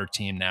the broader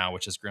team now,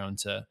 which has grown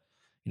to,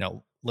 you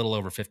know, little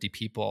over 50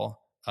 people.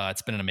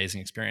 It's been an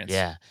amazing experience.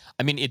 Yeah,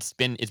 I mean, it's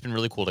been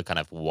really cool to kind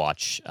of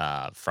watch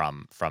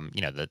from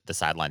you know the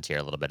sidelines here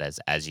a little bit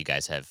as you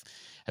guys have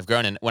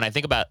grown. And when I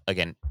think about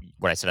again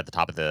what I said at the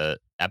top of the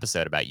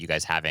episode about you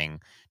guys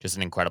having just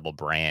an incredible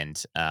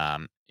brand,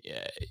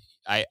 yeah,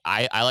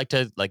 I like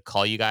to like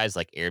call you guys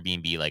like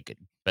Airbnb, like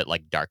but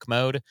like dark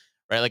mode,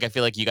 right? Like I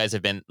feel like you guys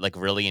have been like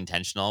really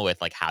intentional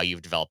with like how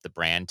you've developed the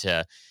brand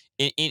to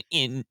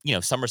in you know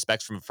some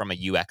respects from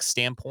a UX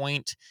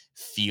standpoint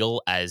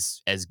feel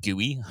as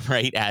gooey,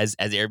 right, as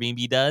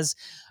Airbnb does,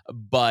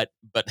 but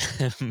but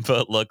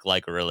look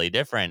like really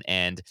different.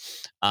 And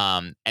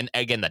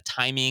again, the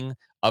timing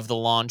of the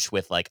launch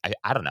with like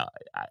I don't know.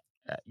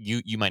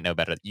 You might know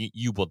better.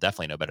 You will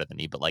definitely know better than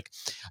me. But like,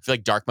 I feel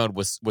like dark mode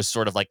was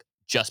sort of like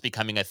just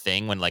becoming a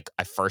thing when like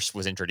I first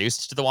was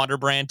introduced to the Wander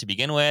brand to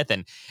begin with,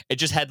 and it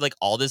just had like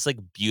all this like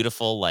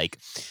beautiful like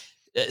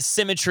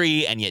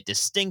symmetry and yet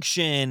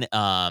distinction.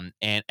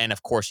 And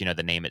of course, you know,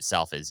 the name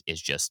itself is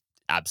just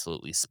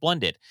absolutely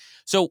splendid.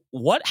 So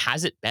what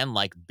has it been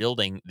like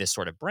building this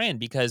sort of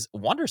brand? Because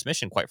Wander's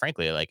mission, quite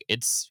frankly, like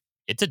it's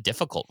a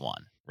difficult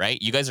one, right?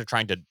 You guys are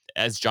trying to,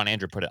 as John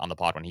Andrew put it on the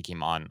pod when he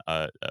came on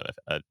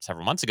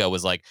several months ago,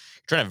 was like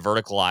trying to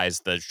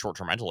verticalize the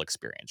short-term rental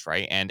experience,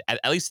 right? And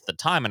at least at the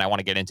time, and I want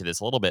to get into this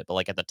a little bit, but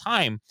like at the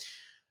time,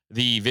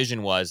 the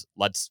vision was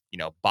let's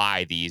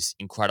buy these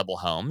incredible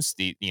homes,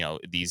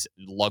 these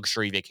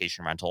luxury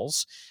vacation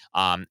rentals,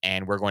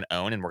 and we're going to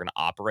own and we're going to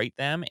operate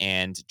them.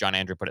 And John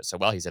Andrew put it so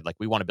well. He said like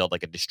we want to build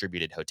like a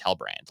distributed hotel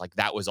brand. Like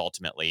that was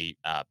ultimately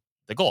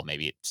the goal.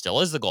 Maybe it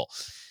still is the goal.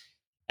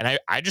 And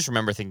I just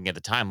remember thinking at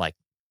the time like,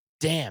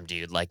 damn,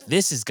 dude, like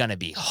this is gonna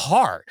be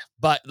hard,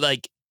 but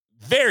like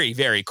very,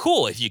 very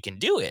cool if you can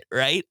do it,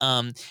 right?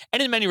 And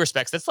in many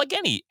respects, that's like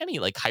any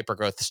like hyper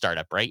growth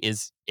startup, right?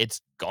 It's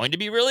going to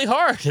be really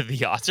hard.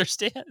 The odds are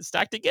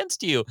stacked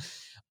against you,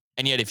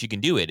 and yet if you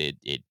can do it,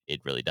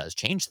 it really does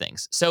change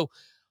things. So,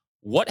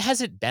 what has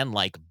it been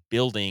like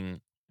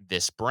building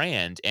this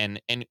brand,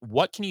 and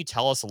what can you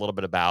tell us a little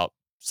bit about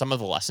some of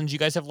the lessons you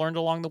guys have learned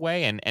along the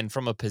way, and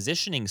from a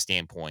positioning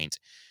standpoint,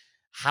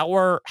 how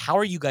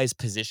are you guys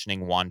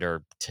positioning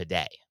Wander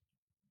today?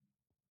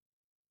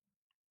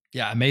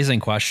 Yeah,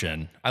 amazing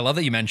question. I love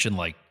that you mentioned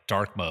like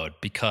dark mode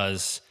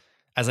because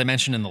as I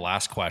mentioned in the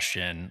last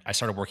question, I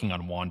started working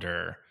on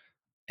Wander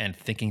and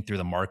thinking through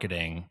the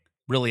marketing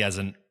really as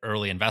an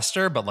early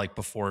investor, but like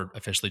before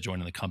officially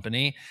joining the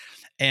company.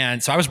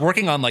 And so I was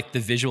working on like the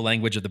visual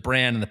language of the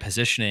brand and the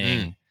positioning,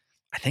 Mm.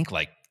 I think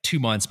like 2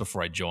 months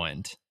before I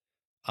joined.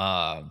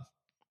 Um,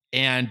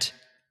 and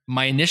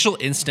my initial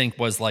instinct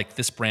was like,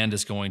 this brand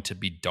is going to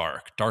be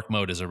dark. Dark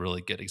mode is a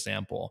really good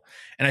example.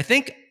 And I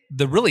think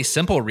the really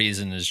simple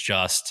reason is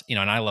just, and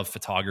I love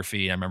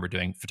photography. I remember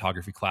doing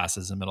photography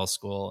classes in middle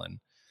school and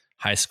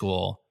high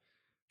school.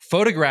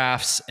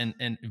 Photographs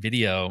and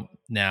video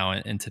now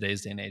in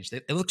today's day and age,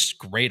 it looks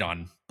great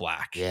on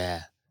black,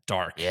 Yeah.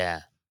 dark.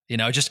 Yeah.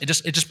 It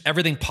just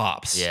everything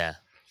pops. Yeah.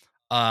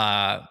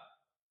 Uh,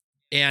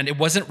 and it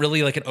wasn't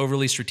really like an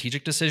overly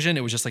strategic decision.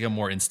 It was just like a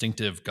more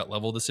instinctive gut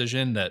level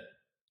decision that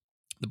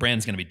the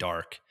brand's going to be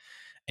dark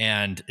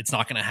and it's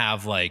not going to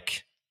have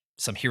like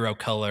some hero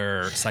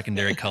color or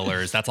secondary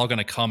colors. That's all going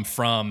to come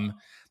from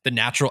the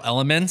natural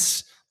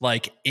elements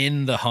like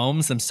in the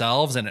homes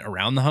themselves and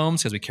around the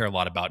homes, because we care a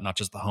lot about not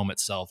just the home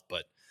itself,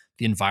 but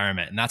the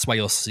environment. And that's why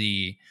you'll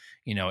see,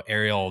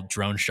 aerial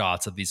drone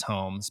shots of these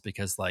homes,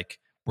 because like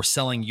we're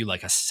selling you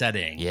like a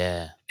setting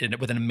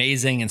with an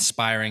amazing,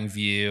 inspiring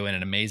view and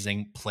an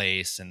amazing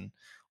place and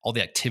all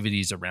the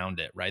activities around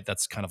it, right?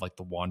 That's kind of like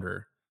the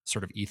Wander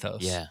sort of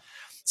ethos. Yeah.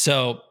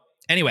 So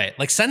anyway,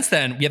 like since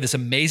then, we have this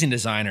amazing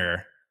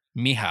designer,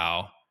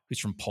 Michał, who's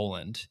from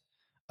Poland.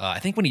 I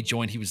think when he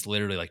joined, he was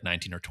literally like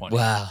 19 or 20.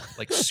 Wow.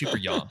 Like super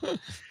young.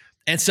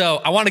 And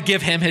so I want to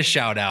give him his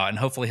shout out, and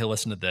hopefully he'll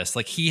listen to this.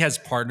 Like he has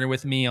partnered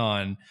with me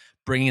on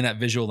bringing that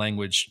visual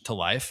language to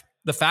life.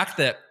 The fact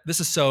that this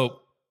is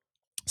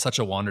such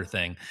a Wander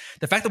thing,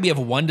 the fact that we have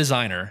one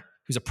designer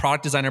who's a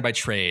product designer by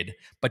trade,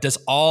 but does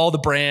all the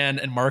brand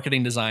and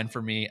marketing design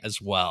for me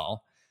as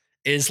well,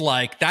 is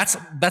like, that's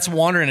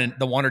Wander and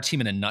the Wander team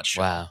in a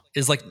nutshell. Wow.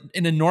 Is like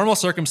in a normal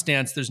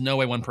circumstance, there's no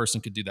way one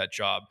person could do that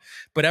job.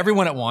 But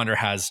everyone at Wander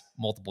has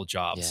multiple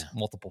jobs,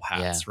 multiple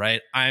hats,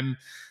 right? I'm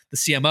the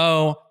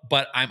CMO,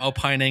 but I'm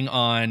opining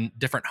on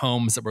different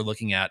homes that we're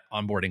looking at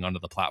onboarding onto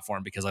the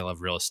platform because I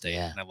love real estate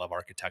and I love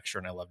architecture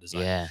and I love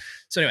design. Yeah.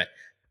 So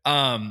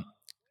anyway,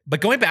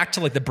 but going back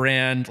to like the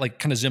brand, like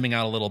kind of zooming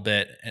out a little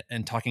bit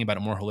and talking about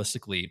it more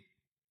holistically,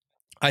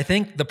 I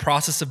think the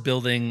process of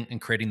building and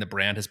creating the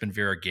brand has been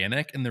very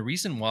organic. And the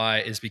reason why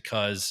is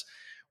because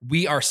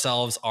we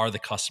ourselves are the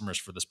customers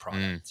for this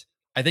product.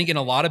 I think in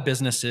a lot of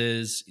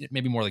businesses,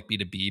 maybe more like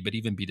B2B, but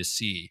even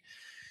B2C,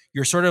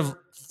 you're sort of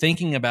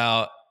thinking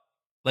about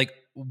like,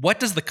 what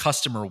does the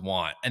customer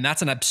want? And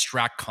that's an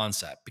abstract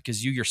concept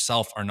because you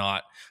yourself are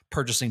not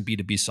purchasing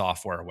B2B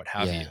software or what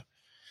have you.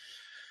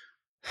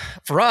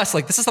 For us,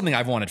 like this is something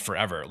I've wanted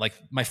forever. Like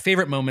my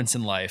favorite moments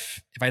in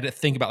life, if I had to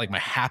think about like my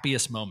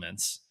happiest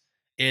moments,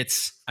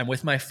 it's I'm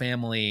with my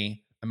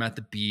family, I'm at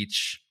the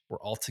beach, we're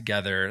all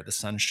together, the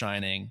sun's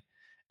shining,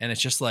 and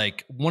it's just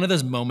like one of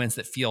those moments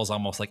that feels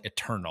almost like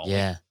eternal,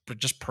 but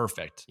just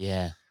perfect.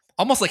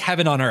 Almost like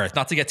heaven on earth,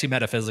 not to get too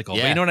metaphysical,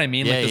 but you know what I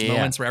mean? Like those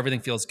moments where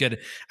everything feels good.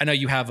 I know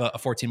you have a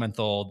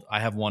 14-month-old, I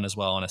have one as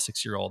well, and a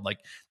 6-year-old. Like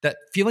that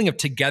feeling of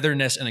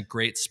togetherness in a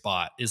great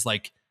spot is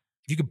like,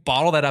 if you could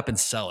bottle that up and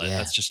sell it,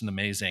 that's just an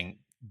amazing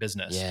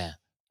business.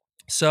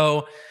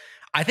 So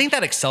I think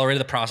that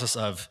accelerated the process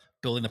of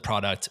building the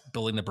product,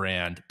 building the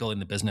brand, building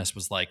the business.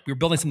 Was like, we were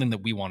building something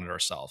that we wanted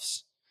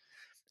ourselves.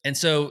 And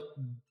so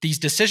these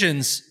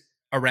decisions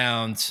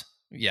around,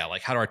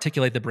 like how to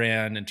articulate the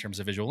brand in terms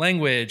of visual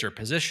language or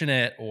position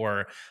it,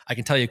 or I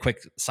can tell you a quick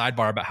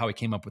sidebar about how we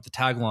came up with the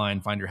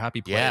tagline, "Find your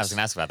happy place." Yeah, I was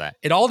gonna ask about that.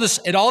 It all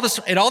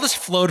this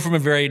flowed from a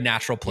very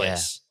natural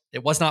place.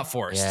 It was not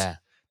forced.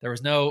 There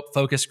was no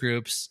focus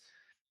groups.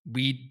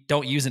 We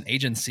don't use an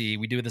agency.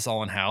 We do this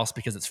all in-house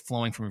because it's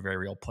flowing from a very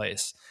real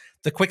place.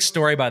 The quick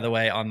story, by the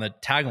way, on the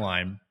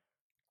tagline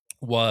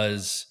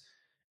was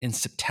in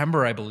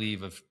September, I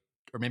believe,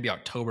 or maybe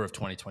October of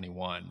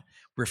 2021.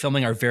 We were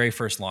filming our very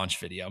first launch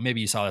video.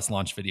 Maybe you saw this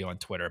launch video on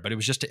Twitter, but it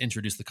was just to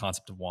introduce the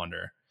concept of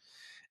Wander.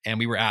 And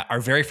we were at our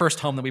very first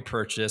home that we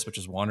purchased, which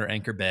is Wander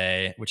Anchor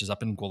Bay, which is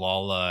up in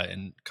Gualala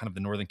and kind of the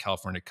Northern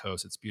California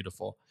coast. It's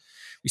beautiful.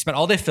 We spent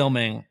all day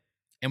filming,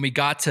 and we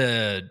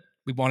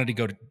wanted to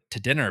go to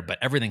dinner, but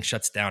everything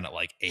shuts down at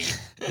like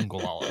 8 in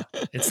Gualala.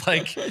 It's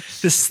like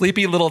this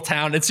sleepy little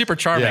town. It's super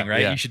charming,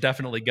 right? You should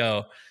definitely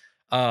go.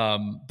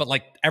 But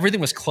like everything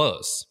was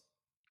closed.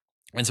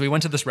 And so we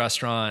went to this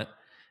restaurant,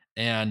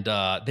 and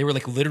they were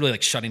like literally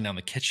like shutting down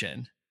the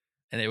kitchen.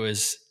 And it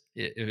was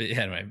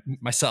anyway,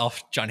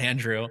 myself, John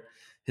Andrew,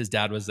 his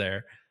dad was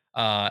there.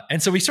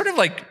 And so we sort of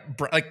like,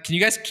 can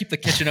you guys keep the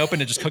kitchen open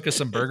and just cook us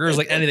some burgers?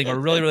 Like anything. We're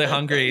really, really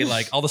hungry.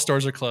 Like all the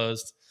stores are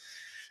closed.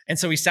 And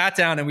so we sat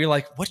down and we were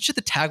like, what should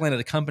the tagline of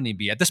the company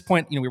be? At this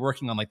point, we were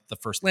working on like the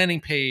first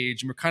landing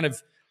page, and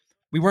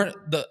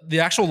the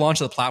actual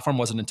launch of the platform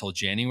wasn't until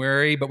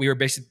January, but we were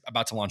basically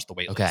about to launch the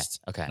waitlist.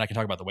 Okay. And I can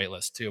talk about the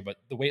waitlist too, but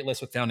the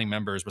waitlist with founding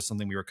members was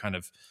something we were kind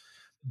of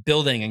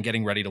building and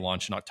getting ready to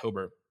launch in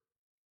October.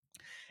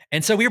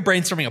 And so we were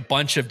brainstorming a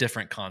bunch of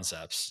different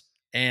concepts,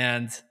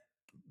 and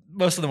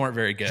most of them weren't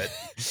very good.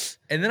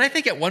 And then I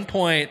think at one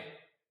point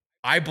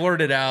I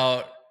blurted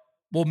out,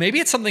 well, maybe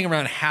it's something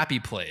around happy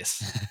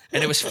place.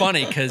 And it was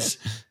funny because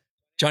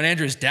John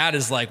Andrew's dad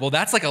is like, well,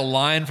 that's like a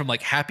line from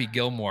like Happy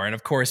Gilmore. And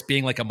of course,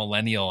 being like a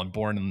millennial and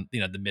born in,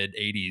 the mid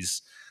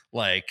 80s,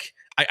 like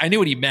I knew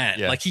what he meant.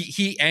 Yeah. Like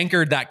he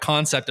anchored that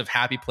concept of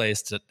Happy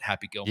Place to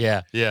Happy Gilmore.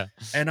 Yeah. Yeah.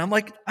 And I'm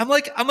like, I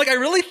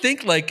really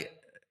think like,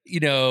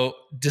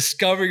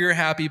 discover your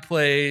happy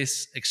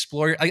place,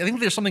 explore. I think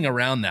there's something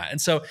around that. And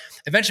so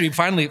eventually we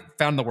finally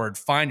found the word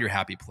find your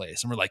happy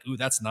place. And we're like, ooh,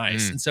 that's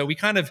nice. And so we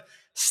kind of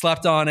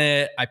slept on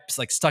it. I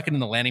like stuck it in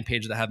the landing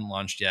page that hadn't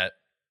launched yet.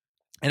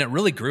 And it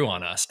really grew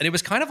on us. And it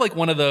was kind of like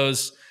one of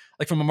those,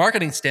 like from a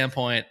marketing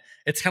standpoint,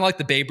 it's kind of like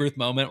the Babe Ruth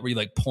moment where you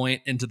like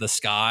point into the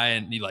sky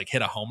and you like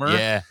hit a homer.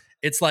 Yeah.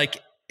 It's like,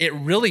 it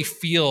really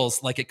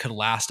feels like it could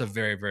last a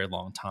very, very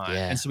long time.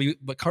 Yeah. And so we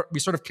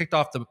sort of kicked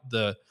off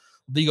the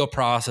legal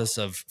process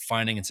of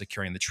finding and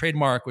securing the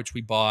trademark, which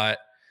we bought.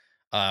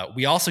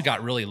 We also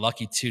got really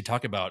lucky to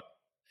talk about,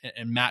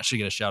 and Matt should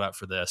get a shout out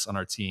for this on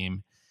our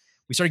team.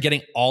 We started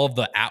getting all of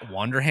the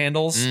 @Wander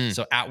handles.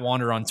 So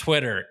 @Wander on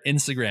Twitter,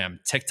 Instagram,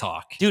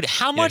 TikTok. Dude,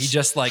 how much?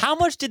 How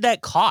much did that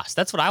cost?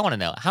 That's what I want to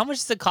know. How much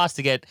does it cost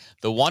to get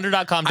the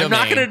wander.com domain? I'm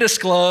not going to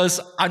disclose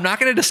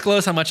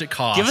how much it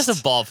costs. Give us a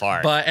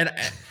ballpark. But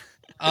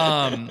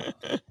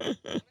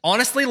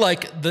honestly,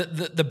 like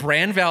the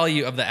brand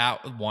value of the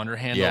 @Wander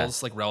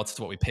handles, like relative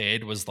to what we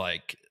paid, was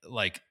like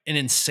an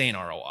insane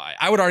ROI.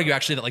 I would argue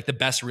actually that like the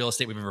best real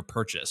estate we've ever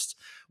purchased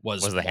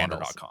was the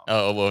Wander.com.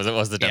 Oh, what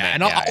was the domain? Yeah,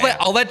 and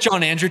I'll let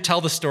John Andrew tell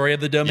the story of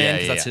the domain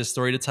because that's his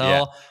story to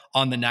tell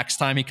on the next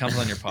time he comes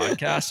on your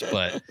podcast.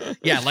 But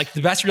yeah, like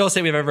the best real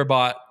estate we've ever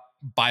bought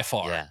by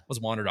far was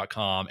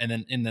Wander.com, and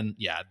then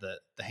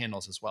the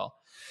handles as well.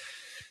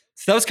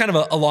 So that was kind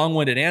of a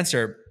long-winded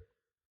answer.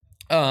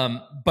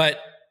 But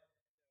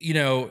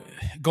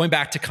going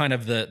back to kind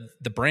of the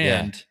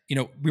brand,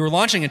 we were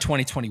launching in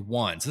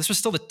 2021. So this was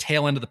still the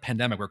tail end of the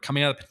pandemic. We're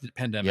coming out of the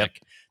pandemic.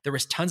 Yep. There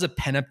was tons of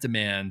pent-up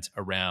demand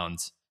around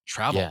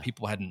travel. Yeah.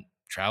 People hadn't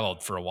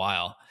traveled for a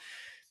while.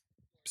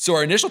 So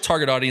our initial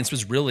target audience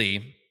was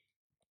really,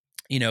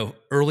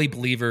 early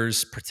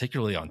believers,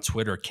 particularly on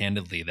Twitter,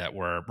 candidly, that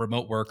were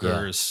remote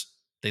workers.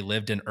 Yeah. They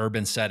lived in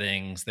urban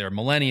settings. They were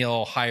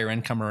millennial, higher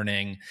income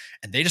earning,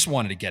 and they just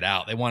wanted to get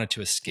out. They wanted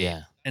to escape.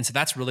 Yeah. And so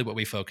that's really what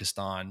we focused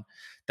on.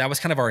 That was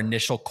kind of our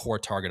initial core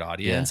target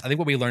audience. Yeah. I think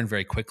what we learned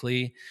very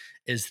quickly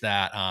is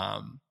that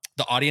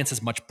the audience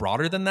is much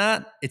broader than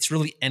that. It's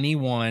really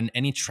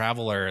any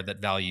traveler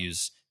that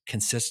values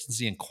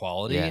consistency and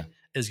quality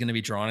is going to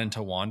be drawn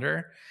into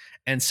Wander.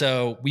 And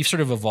so we've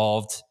sort of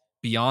evolved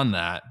beyond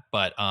that.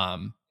 But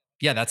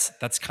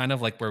that's kind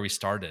of like where we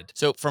started.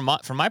 So from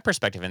my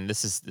perspective, and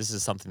this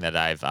is something that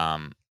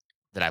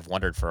I've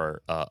wondered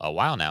for a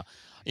while now.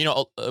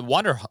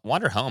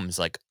 Wander homes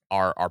like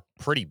are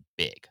pretty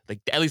big. Like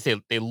at least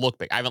they look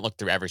big. I haven't looked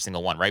through every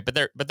single one, right? But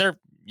they're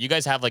you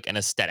guys have like an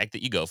aesthetic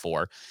that you go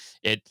for.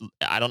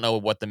 I don't know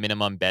what the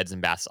minimum beds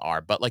and baths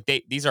are, but like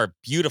these are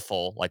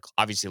beautiful, like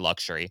obviously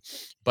luxury,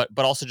 but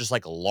also just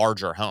like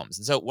larger homes.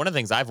 And so one of the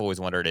things I've always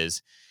wondered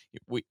is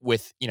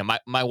with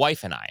my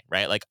wife and I,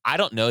 right? Like I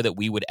don't know that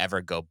we would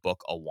ever go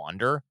book a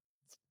Wander,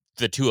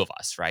 the two of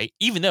us, right?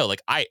 Even though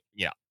like I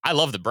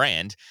love the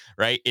brand,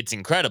 right? It's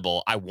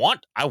incredible. I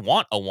want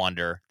a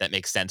Wander that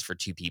makes sense for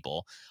two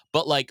people,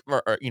 but like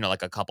or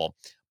like a couple.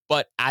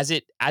 But as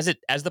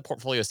the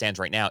portfolio stands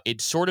right now, it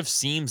sort of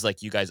seems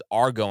like you guys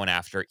are going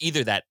after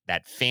either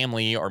that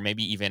family or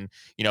maybe even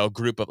a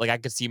group of, like, I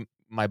could see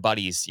my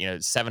buddies,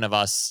 7 of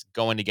us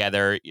going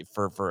together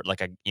for like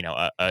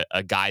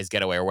a guy's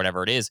getaway or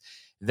whatever it is.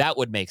 That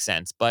would make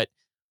sense. But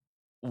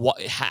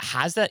what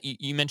has that?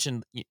 You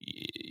mentioned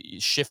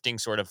shifting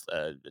sort of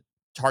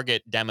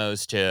target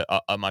demos to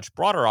a much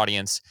broader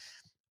audience.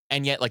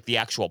 And yet, like, the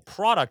actual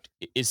product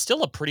is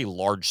still a pretty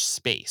large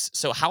space.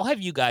 So how have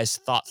you guys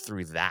thought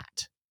through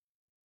that?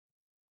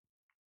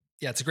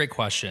 Yeah, it's a great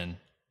question.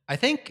 I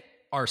think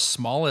our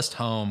smallest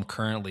home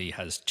currently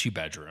has 2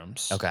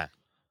 bedrooms. Okay.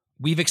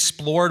 We've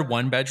explored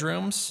 1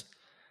 bedrooms.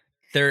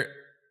 They're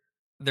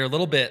a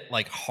little bit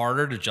like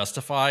harder to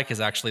justify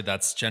because actually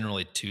that's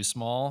generally too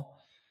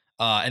small.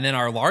 And then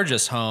our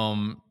largest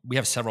home, we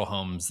have several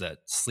homes that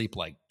sleep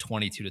like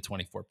 22 to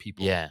 24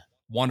 people. Yeah.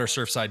 Wander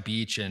Surfside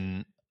Beach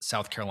in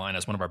South Carolina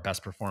is one of our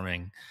best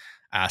performing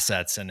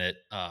assets. And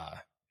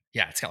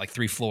it's got like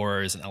 3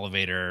 floors, an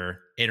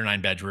elevator, 8 or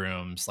 9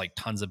 bedrooms, like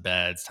tons of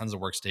beds, tons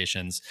of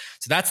workstations.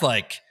 So that's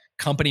like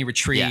company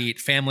retreat,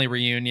 family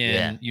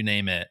reunion, you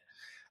name it.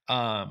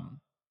 Our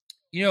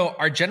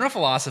general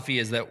philosophy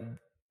is that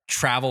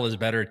travel is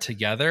better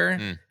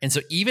together. And so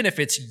even if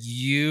it's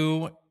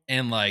you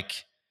and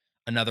like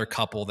another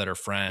couple that are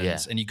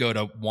friends and you go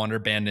to Wander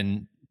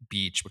Bandon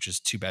Beach, which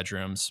is 2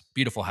 bedrooms,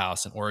 beautiful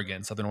house in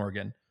Oregon, Southern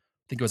Oregon. I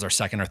think it was our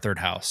second or third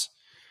house.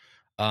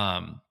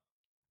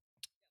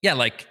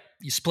 Like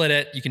you split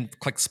it, you can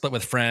click split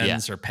with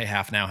friends or pay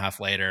half now, half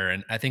later.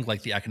 And I think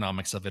like the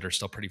economics of it are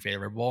still pretty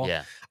favorable.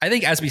 Yeah. I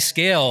think as we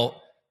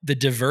scale, the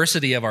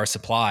diversity of our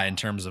supply in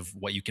terms of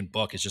what you can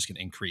book is just going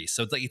to increase.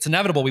 So it's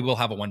inevitable we will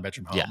have a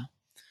 1-bedroom home. Yeah.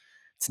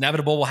 It's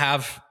inevitable we'll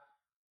have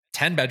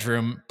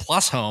 10-bedroom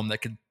plus home that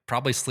could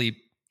probably sleep,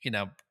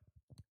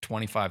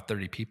 25,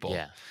 30 people.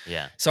 Yeah.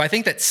 Yeah. So I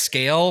think that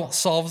scale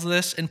solves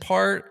this in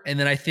part. And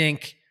then I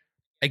think,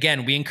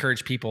 again, we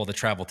encourage people to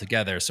travel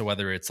together. So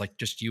whether it's like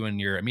just you and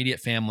your immediate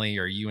family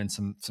or you and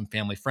some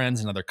family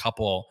friends, another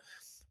couple,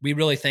 we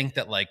really think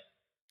that like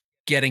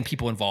getting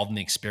people involved in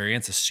the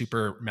experience, a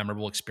super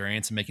memorable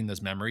experience and making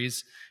those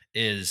memories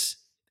is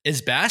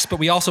is best. But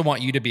we also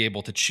want you to be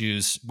able to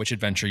choose which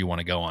adventure you want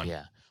to go on.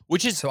 Yeah.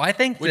 Which is So I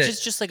think which that,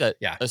 is just like a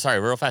yeah, sorry,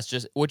 real fast,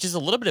 just which is a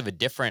little bit of a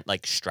different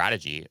like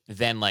strategy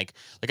than I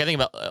think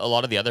about a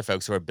lot of the other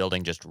folks who are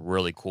building just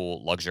really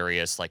cool,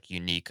 luxurious, like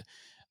unique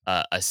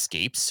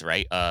escapes,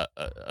 right?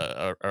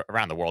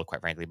 Around the world,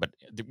 quite frankly. But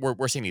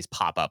we're seeing these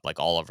pop up like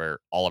all over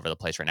the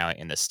place right now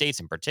in the states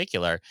in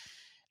particular.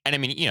 And I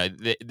mean, you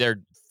know, they're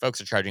folks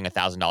are charging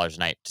 $1,000 a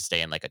night to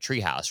stay in like a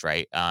treehouse,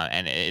 right?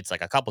 And it's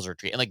like a couples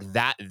retreat, and like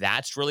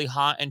that's really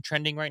hot and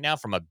trending right now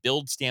from a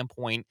build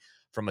standpoint,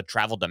 from a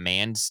travel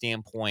demand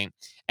standpoint.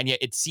 And yet,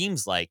 it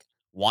seems like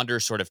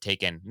Wander's sort of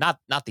taken not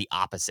the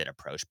opposite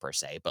approach per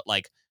se, but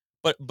like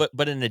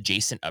but an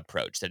adjacent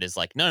approach that is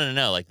like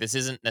no, like this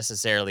isn't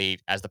necessarily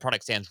as the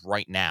product stands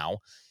right now.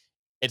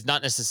 It's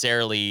not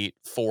necessarily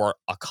for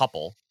a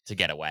couple to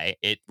get away.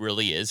 It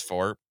really is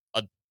for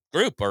a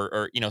group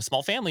or you know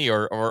small family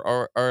or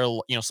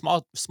you know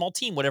small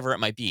team, whatever it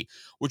might be.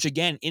 Which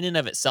again, in and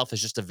of itself,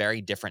 is just a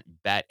very different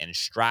bet and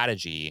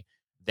strategy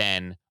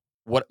than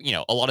what you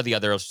know a lot of the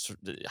other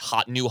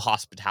hot new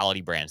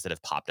hospitality brands that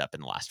have popped up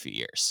in the last few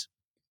years.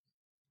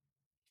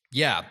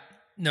 yeah.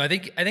 No, I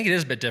think it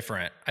is a bit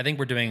different. I think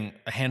we're doing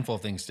a handful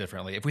of things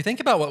differently. If we think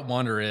about what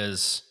Wander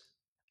is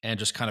and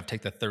just kind of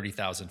take the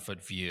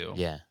 30,000-foot view,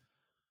 Yeah,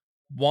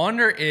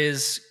 Wander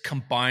is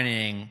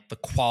combining the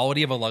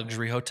quality of a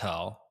luxury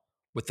hotel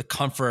with the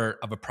comfort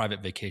of a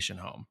private vacation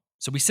home.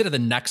 So we sit at the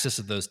nexus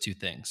of those two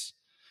things.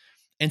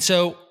 And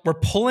so we're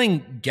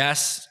pulling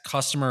guests,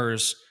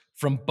 customers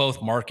from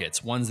both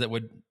markets, ones that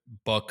would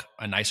book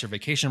a nicer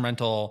vacation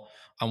rental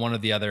on one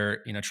of the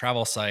other,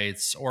 travel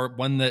sites, or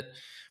one that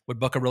would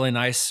book a really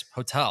nice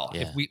hotel.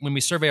 If yeah, we when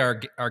we survey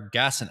our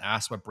guests and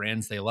ask what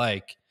brands they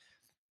like,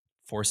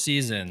 Four yeah,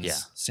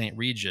 Seasons, St. yeah,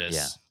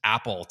 Regis,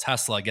 Apple,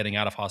 Tesla getting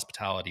out of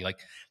hospitality. Like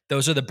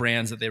those are the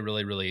brands that they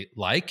really, really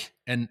like.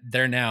 And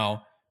they're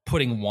now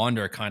putting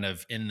Wander kind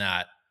of in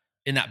that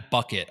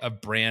bucket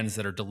of brands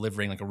that are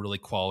delivering like a really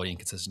quality and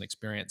consistent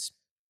experience.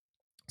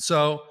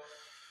 So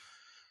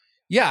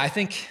yeah, I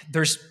think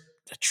there's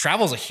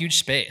travel is a huge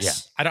yeah,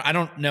 space. I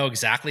don't know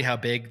exactly how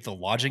big the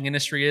lodging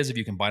industry is if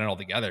you combine it all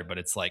together, but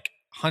it's like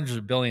hundreds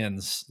of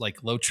billions,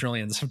 like low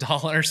trillions of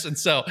dollars. And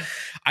so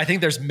I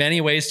think there's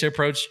many ways to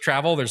approach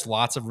travel. There's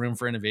lots of room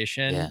for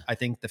innovation. yeah, I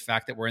think the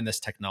fact that we're in this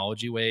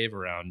technology wave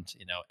around,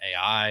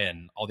 AI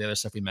and all the other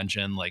stuff we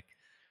mentioned, like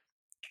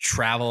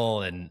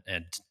travel and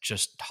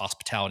just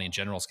hospitality in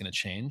general is going to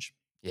change.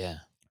 yeah,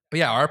 But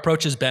yeah, our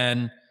approach has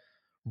been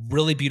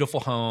really beautiful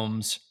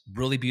homes,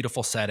 really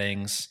beautiful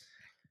settings.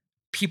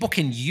 People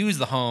can use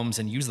the homes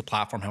and use the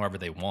platform however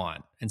they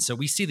want. And so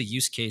we see the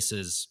use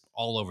cases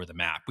all over the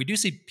map. We do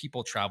see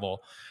people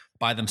travel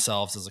by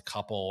themselves as a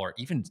couple or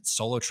even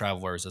solo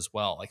travelers as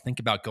well. Like think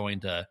about going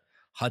to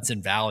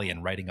Hudson Valley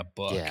and writing a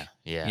book, yeah,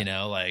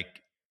 yeah,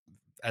 like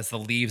as the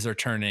leaves are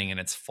turning and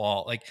it's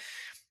fall. Like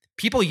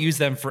people use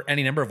them for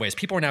any number of ways.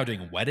 People are now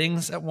doing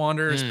weddings at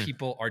Wanders. mm,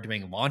 People are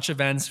doing launch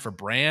events for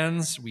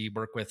brands. We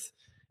work with,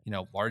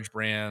 large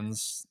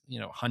brands,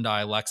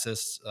 Hyundai,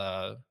 Lexus,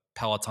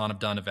 Peloton have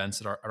done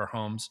events at our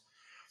homes.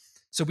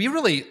 So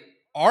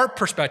our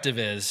perspective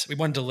is we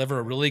want to deliver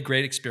a really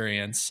great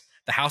experience.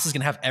 The house is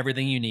going to have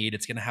everything you need.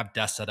 It's going to have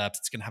desk setups.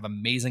 It's going to have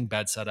amazing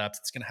bed setups.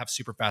 It's going to have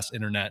super fast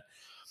internet.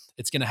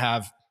 It's going to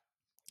have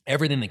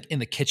everything in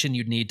the kitchen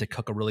you'd need to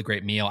cook a really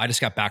great meal. I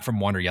just got back from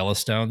Wander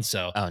Yellowstone,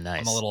 so oh I'm a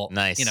nice, little,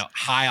 nice,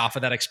 high off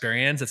of that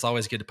experience. It's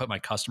always good to put my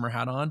customer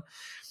hat on.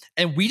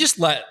 And we just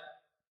let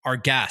our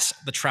guests,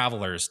 the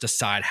travelers,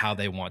 decide how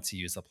they want to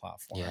use the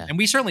platform. yeah, And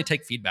we certainly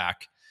take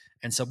feedback.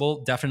 And so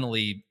we'll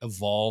definitely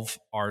evolve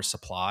our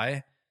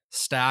supply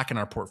stack and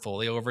our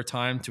portfolio over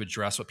time to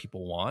address what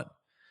people want.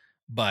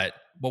 But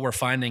what we're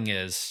finding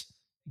is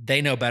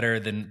they know better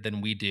than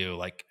we do,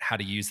 like how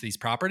to use these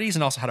properties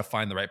and also how to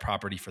find the right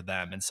property for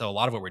them. And so a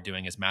lot of what we're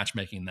doing is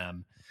matchmaking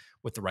them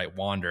with the right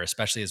wander,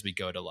 especially as we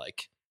go to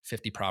like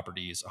 50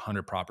 properties,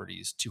 100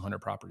 properties, 200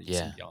 properties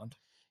yeah. and beyond.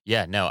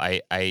 Yeah, no,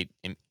 I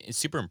am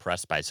super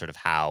impressed by sort of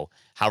how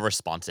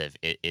responsive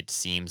it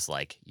seems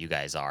like you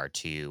guys are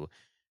to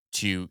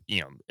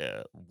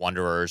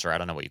wanderers, or I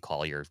don't know what you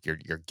call your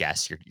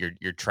guests,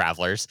 your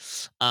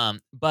travelers.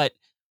 But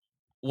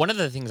one of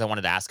the things I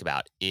wanted to ask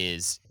about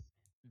is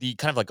the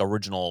kind of like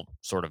original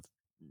sort of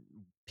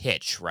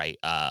pitch, right?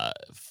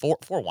 For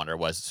Wonder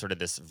was sort of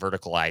this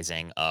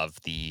verticalizing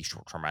of the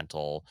short-term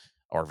rental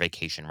or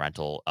vacation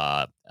rental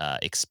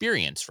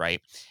experience,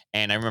 right?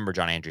 And I remember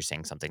John Andrews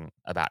saying something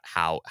about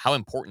how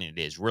important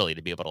it is really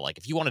to be able to like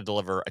if you want to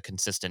deliver a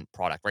consistent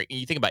product, right? And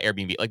you think about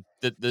Airbnb, like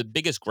the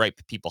biggest gripe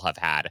people have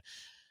had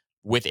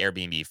with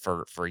Airbnb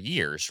for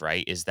years,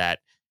 right, is that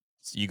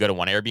So you go to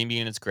one Airbnb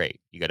and it's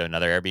great. You go to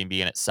another Airbnb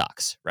and it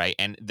sucks, right?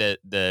 And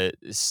the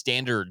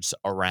standards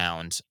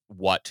around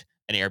what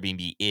an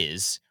Airbnb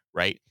is,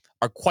 right,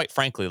 are quite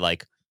frankly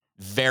like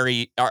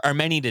are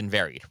many and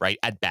varied, right?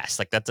 At best,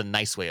 like that's a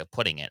nice way of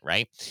putting it,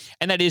 right?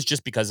 And that is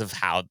just because of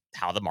how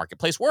the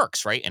marketplace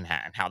works, right? And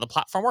how the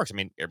platform works. I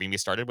mean, Airbnb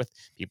started with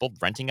people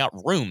renting out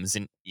rooms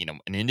in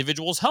an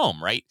individual's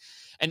home, right?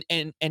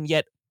 And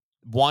yet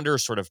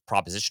Wander's sort of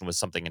proposition was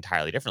something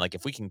entirely different. Like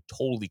if we can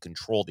totally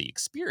control the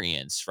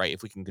experience, right?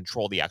 If we can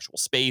control the actual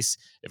space,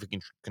 if we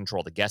can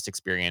control the guest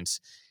experience,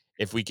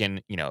 if we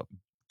can,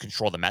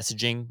 control the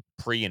messaging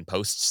pre and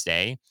post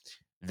stay,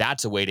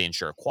 that's a way to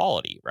ensure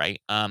quality, right?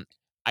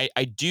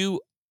 I do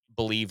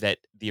believe that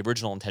the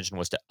original intention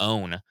was to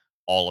own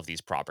all of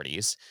these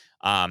properties.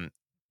 Um,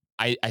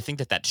 I think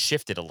that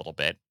shifted a little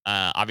bit.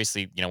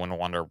 Obviously, when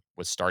Wander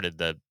was started,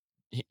 the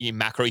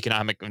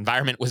macroeconomic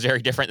environment was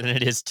very different than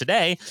it is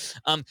today.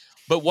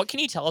 But what can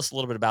you tell us a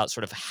little bit about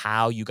sort of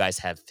how you guys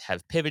have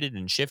pivoted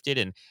and shifted,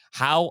 and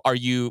how are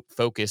you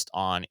focused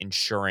on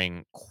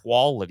ensuring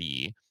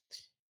quality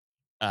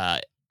uh,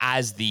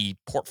 as the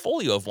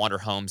portfolio of Wander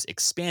Homes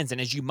expands,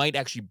 and as you might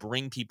actually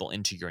bring people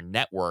into your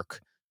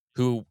network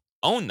who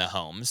own the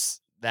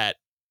homes that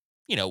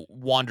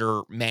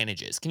Wander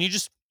manages? Can you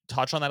just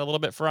touch on that a little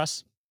bit for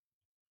us?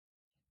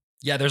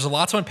 Yeah, there's a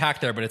lot to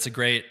unpack there, but it's a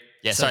great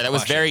Yeah, set sorry, of that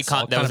was questions. So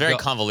I'll that kind was of very go.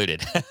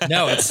 convoluted.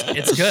 No, it's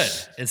good.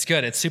 It's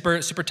good. It's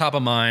super top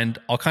of mind.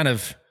 I'll kind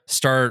of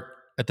start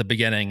at the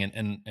beginning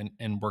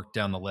and work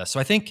down the list. So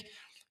I think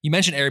you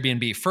mentioned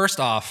Airbnb.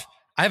 First off,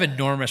 I have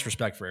enormous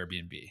respect for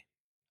Airbnb.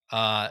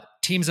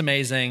 Team's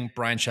amazing.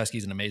 Brian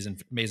Chesky's an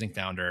amazing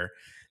founder.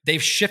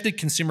 They've shifted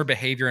consumer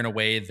behavior in a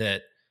way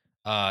that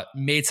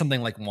made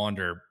something like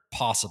Wander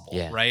possible,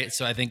 Yeah. right?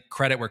 So I think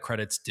credit where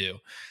credit's due.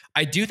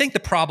 I do think the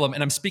problem,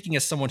 and I'm speaking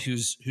as someone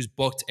who's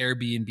booked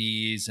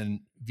Airbnbs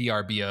and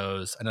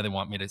VRBOs. I know they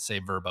want me to say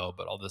Verbo,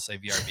 but I'll just say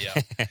VRBO.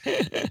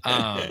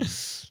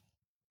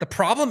 The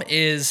problem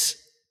is,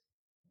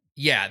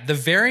 yeah, the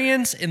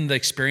variance in the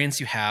experience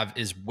you have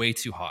is way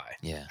too high.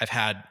 Yeah. I've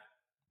had a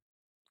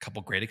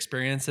couple great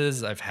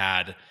experiences. I've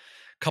had a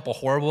couple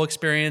horrible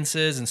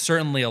experiences, and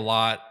certainly a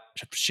lot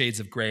of shades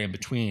of gray in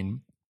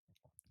between.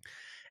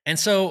 And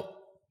so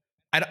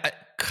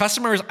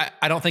customers,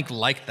 I don't think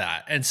like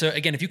that. And so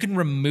again, if you can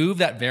remove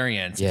that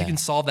variance, if you can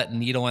solve that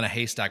needle in a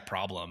haystack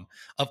problem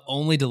of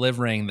only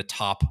delivering the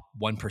top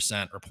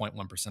 1% or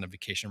 0.1% of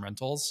vacation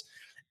rentals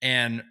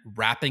and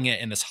wrapping it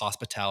in this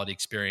hospitality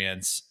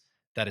experience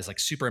that is like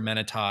super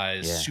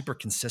amenitized, super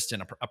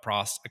consistent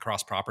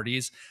across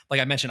properties. Like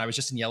I mentioned, I was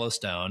just in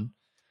Yellowstone,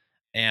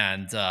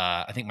 and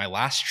I think the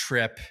last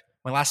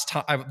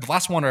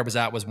Wander I was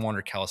at was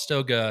Wander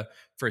Calistoga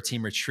for a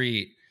team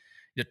retreat.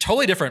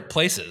 Totally different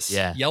places.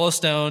 Yeah.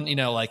 Yellowstone,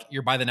 like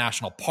you're by the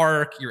national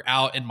park, you're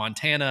out in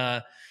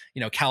Montana.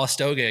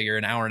 Calistoga, you're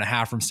an hour and a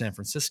half from San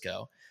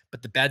Francisco,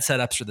 but the bed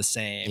setups are the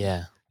same.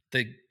 Yeah.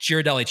 The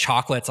Ghirardelli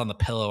chocolates on the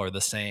pillow are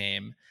the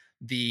same.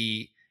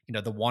 The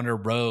Wander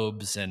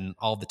robes and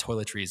all the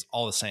toiletries,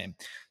 all the same.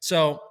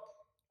 So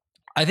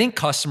I think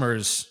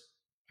customers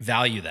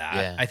value that.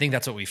 Yeah. I think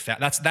that's what we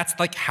found. That's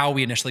like how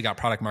we initially got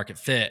product market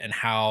fit, and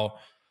how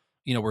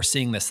we're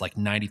seeing this like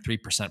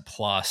 93%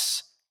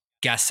 plus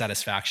guest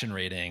satisfaction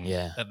rating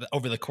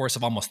over the course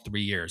of almost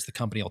 3 years. The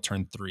company will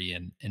turn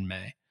 3 in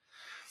May.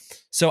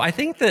 So I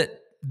think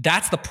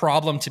that's the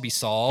problem to be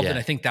solved. And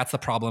I think that's the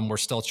problem we're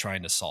still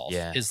trying to solve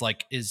is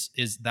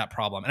that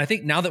problem. And I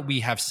think now that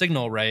we have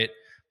Signal, right,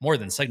 more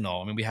than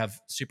Signal, I mean, we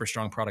have super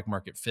strong product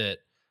market fit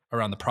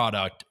around the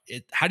product.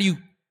 How do you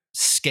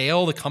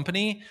scale the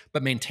company,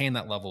 but maintain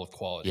that level of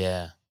quality?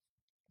 Yeah.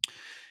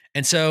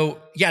 And so,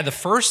 the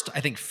first, I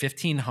think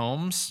 15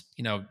 homes,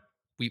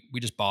 we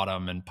just bought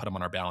them and put them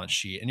on our balance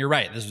sheet. And you're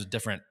right, this was a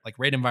different like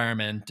rate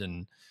environment.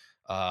 And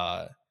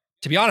to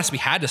be honest, we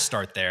had to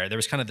start there. There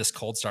was kind of this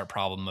cold start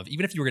problem of,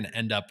 even if you were going to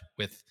end up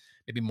with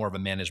maybe more of a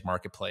managed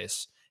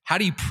marketplace, how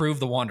do you prove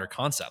the Wander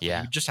concept?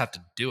 Yeah. You just have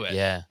to do it.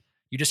 Yeah.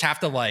 You just have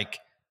to like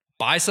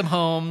buy some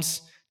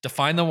homes,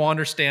 define the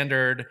Wander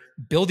standard,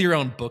 build your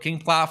own booking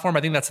platform.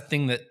 I think that's the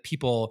thing that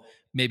people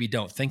maybe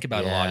don't think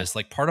about a lot, is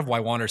like part of why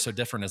Wander is so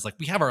different is like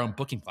we have our own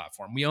booking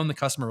platform. We own the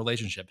customer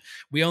relationship.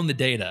 We own the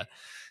data.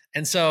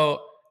 And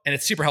so, and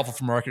it's super helpful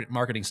from a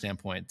marketing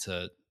standpoint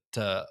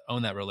to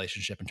own that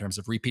relationship in terms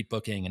of repeat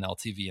booking and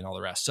LTV and all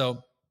the rest.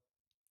 So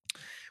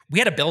we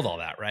had to build all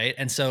that, right?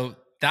 And so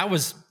that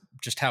was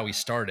just how we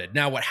started.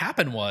 Now, what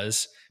happened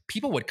was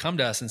people would come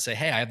to us and say,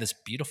 hey, I have this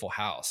beautiful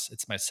house.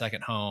 It's my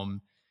second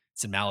home.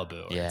 It's in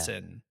Malibu, or it's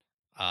in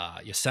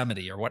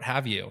Yosemite, or what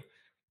have you.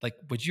 Like,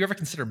 would you ever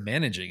consider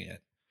managing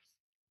it?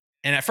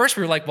 And at first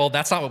we were like, well,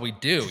 that's not what we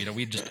do.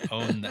 We just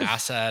own the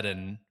asset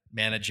and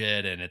manage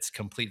it, and it's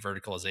complete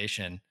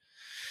verticalization.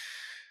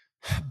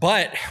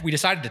 But we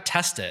decided to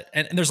test it.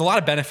 And there's a lot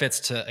of benefits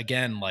to,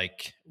 again,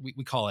 like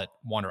we call it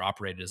Wander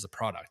operated as a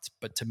product,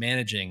 but to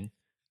managing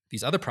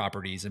these other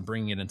properties and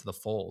bringing it into the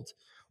fold.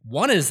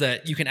 One is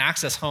that you can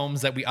access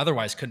homes that we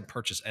otherwise couldn't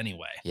purchase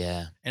anyway.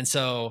 Yeah. And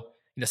so,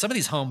 some of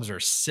these homes are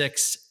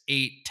 6,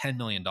 8, $10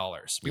 million.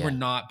 We were Yeah.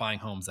 not buying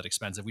homes that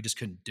expensive. We just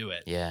couldn't do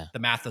it. Yeah. The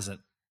math doesn't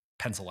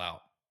pencil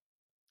out.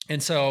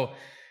 And so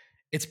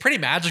it's pretty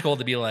magical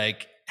to be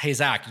like, hey,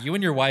 Zach, you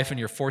and your wife and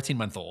your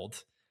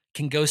 14-month-old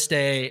can go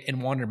stay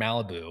in Wander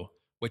Malibu,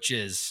 which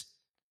is,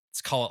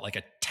 let's call it like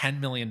a $10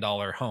 million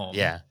home.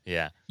 Yeah.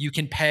 Yeah. You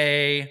can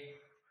pay,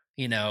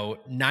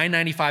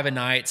 $9.95 a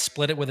night,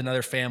 split it with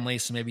another family.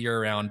 So maybe you're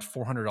around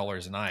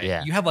 $400 a night.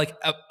 Yeah. You have like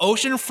an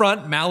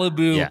oceanfront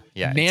Malibu Yeah.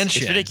 Yeah.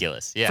 mansion It's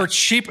ridiculous. Yeah.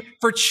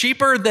 for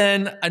cheaper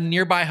than a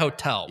nearby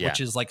hotel, Yeah.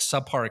 which is like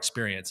subpar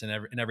experience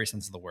in every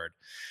sense of the word.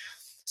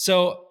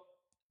 So,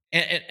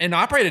 and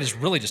operated is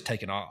really just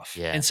taken off.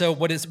 Yeah. And so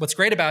what's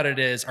great about it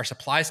is our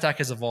supply stack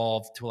has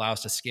evolved to allow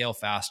us to scale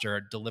faster,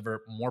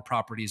 deliver more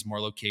properties, more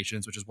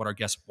locations, which is what our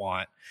guests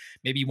want.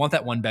 Maybe you want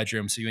that one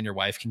bedroom so you and your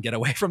wife can get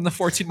away from the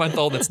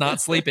 14-month-old that's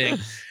not sleeping,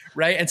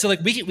 right? And so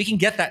like we can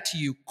get that to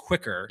you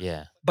quicker.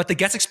 Yeah. But the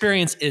guest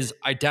experience is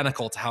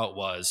identical to how it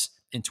was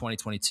in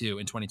 2022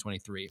 and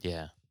 2023.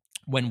 Yeah.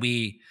 When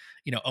we,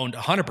 owned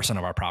 100%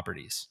 of our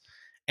properties.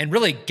 And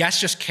really,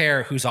 guests just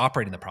care who's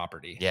operating the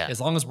property. Yeah.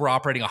 As long as we're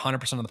operating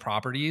 100% of the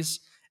properties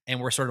and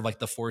we're sort of like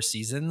the Four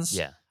Seasons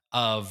Yeah.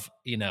 of,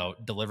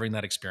 delivering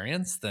that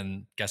experience,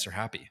 then guests are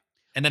happy.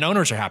 And then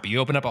owners are happy. You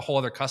open up a whole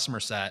other customer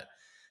set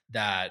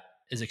that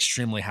is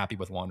extremely happy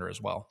with Wander as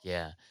well.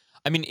 Yeah.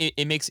 I mean,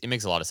 it makes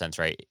a lot of sense,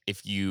 right?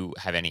 If you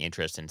have any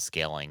interest in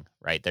scaling,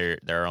 right? There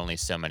are only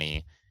so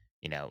many,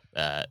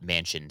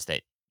 mansions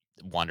that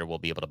Wander will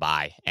be able to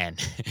buy and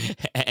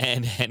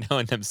and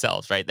own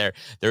themselves, right? There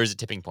is a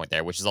tipping point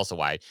there, which is also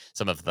why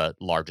some of the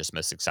largest,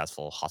 most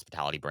successful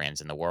hospitality brands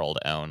in the world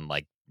own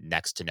like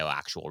next to no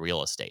actual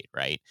real estate,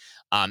 right?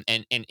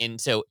 And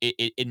so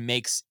it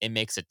makes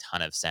a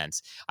ton of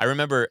sense. I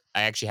remember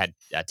I actually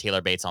had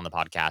Taylor Bates on the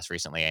podcast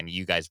recently, and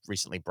you guys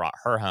recently brought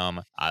her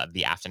home,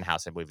 the Afton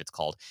House, I believe it's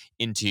called,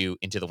 into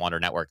the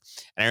Wander network.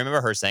 And I remember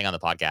her saying on the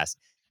podcast,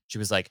 she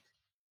was like,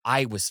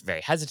 I was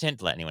very hesitant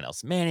to let anyone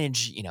else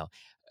manage,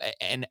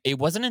 and it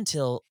wasn't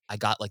until I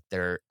got like I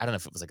don't know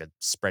if it was like a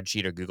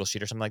spreadsheet or Google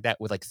sheet or something like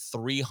that with like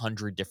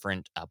 300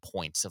 different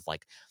points of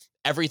like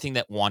everything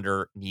that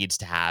Wander needs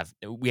to have.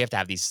 We have to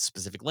have these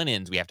specific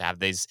linens. We have to have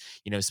these,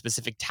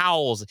 specific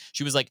towels.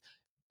 She was like,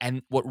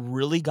 and what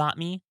really got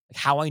me, like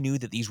how I knew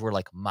that these were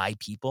like my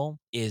people,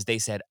 is they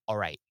said, all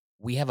right,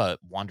 we have a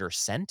Wander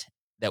scent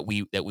that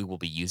we will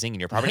be using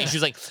in your property. And she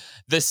was like,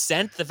 the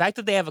scent, the fact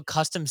that they have a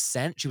custom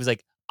scent, she was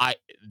like,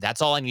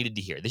 that's all I needed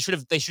to hear. They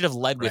should have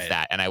led with Right.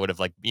 that, and I would have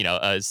like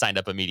signed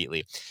up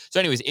immediately. So,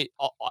 anyways,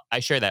 I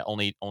share that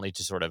only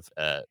to sort of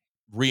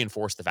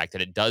reinforce the fact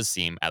that it does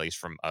seem, at least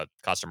from a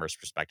customer's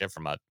perspective,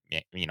 from a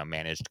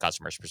managed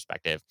customer's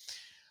perspective,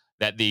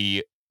 that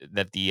the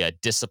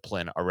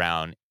discipline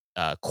around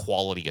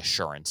quality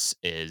assurance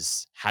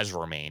has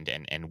remained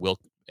and will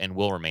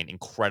remain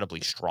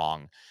incredibly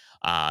strong,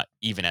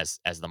 even as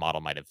the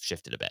model might have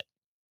shifted a bit.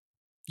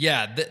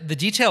 Yeah, the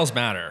details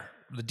matter.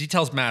 The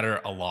details matter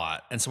a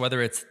lot. And so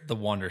whether it's the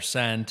Wander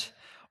scent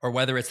or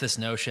whether it's this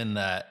notion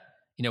that,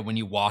 when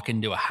you walk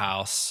into a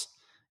house,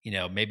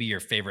 maybe your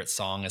favorite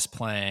song is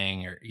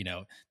playing or,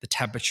 the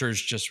temperature's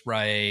just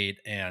right.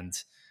 And,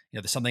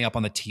 there's something up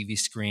on the TV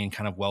screen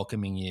kind of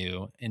welcoming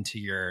you into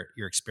your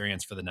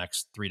experience for the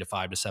next 3 to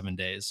 5 to 7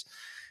 days.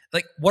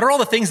 Like, what are all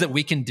the things that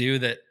we can do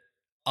that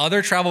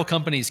other travel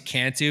companies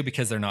can't do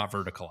because they're not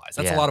verticalized?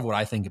 That's a lot of what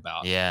I think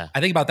about. Yeah.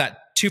 I think about that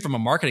too from a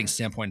marketing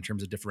standpoint in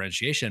terms of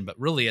differentiation. But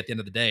really, at the end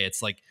of the day,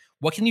 it's like,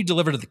 what can you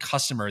deliver to the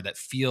customer that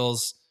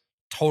feels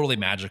totally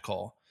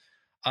magical?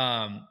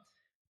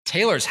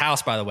 Taylor's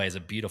house, by the way, is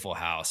a beautiful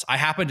house. I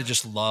happen to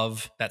just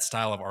love that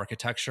style of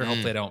architecture.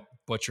 Hopefully, I don't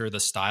butcher the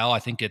style. I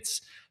think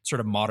it's sort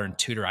of modern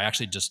Tudor. I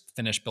actually just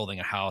finished building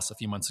a house a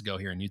few months ago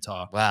here in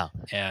Utah. Wow.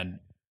 And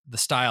the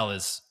style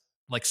is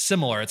like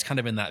similar. It's kind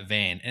of in that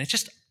vein. And it's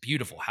just a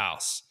beautiful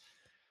house.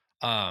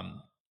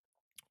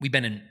 We've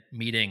been in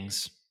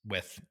meetings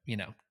with,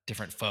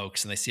 different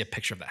folks, and they see a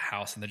picture of the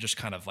house and they're just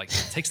kind of like,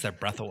 it takes their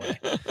breath away.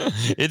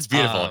 It's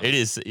beautiful. It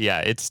is. Yeah.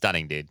 It's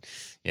stunning, dude.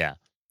 Yeah.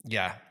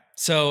 Yeah.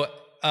 So,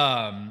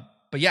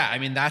 but yeah, I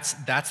mean, that's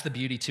the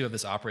beauty too of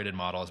this operated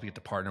model, is we get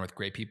to partner with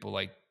great people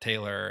like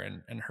Taylor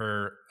and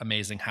her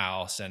amazing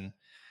house, and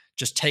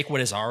just take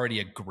what is already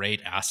a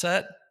great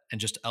asset and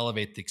just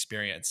elevate the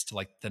experience to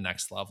like the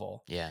next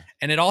level. Yeah.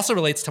 And it also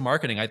relates to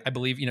marketing. I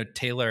believe,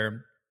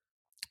 Taylor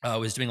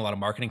was doing a lot of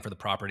marketing for the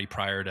property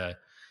prior to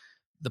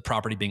the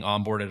property being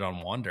onboarded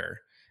on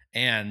Wander.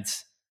 And,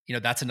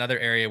 that's another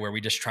area where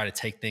we just try to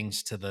take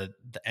things to the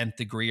nth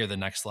degree or the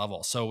next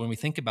level. So when we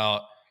think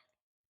about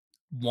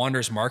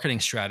Wander's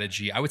marketing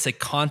strategy, I would say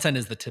content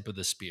is the tip of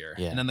the spear.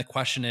 Yeah. And then the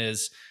question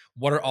is,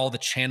 what are all the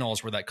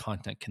channels where that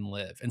content can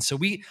live? And so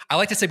I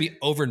like to say we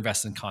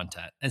overinvest in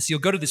content. And so you'll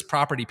go to these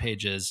property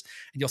pages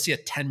and you'll see a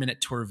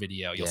 10-minute tour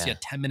video. You'll see a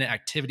 10-minute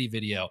activity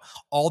video,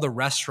 all the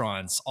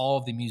restaurants, all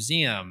of the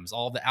museums,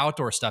 all of the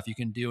outdoor stuff you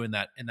can do in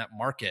that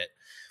market.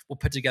 We'll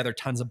put together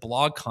tons of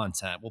blog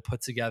content. We'll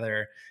put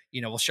together,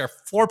 we'll share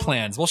floor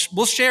plans.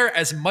 We'll share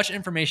as much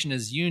information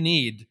as you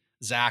need,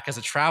 Zach, as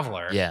a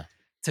traveler. Yeah.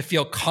 to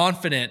feel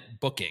confident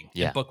booking and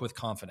Yeah. book with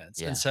confidence.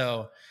 Yeah. And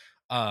so,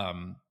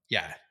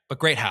 yeah, but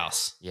great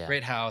house, Yeah.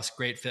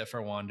 great fit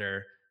for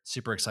Wander.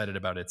 Super excited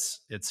about its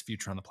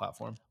future on the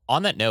platform.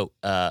 On that note,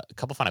 a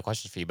couple final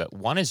questions for you, but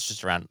one is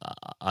just around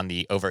on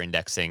the over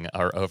indexing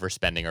or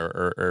overspending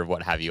or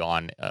what have you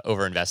on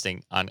over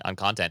investing on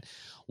content.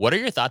 What are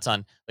your thoughts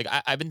on like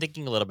I've been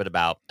thinking a little bit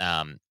about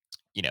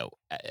you know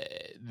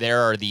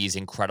there are these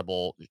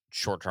incredible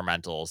short term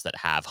rentals that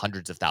have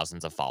hundreds of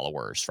thousands of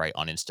followers right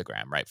on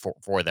Instagram right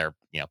for their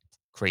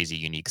crazy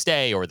unique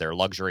stay or their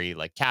luxury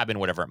like cabin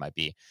whatever it might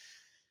be.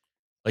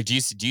 Like, do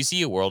you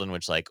see a world in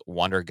which like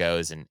Wonder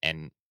goes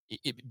and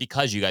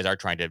because you guys are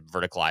trying to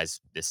verticalize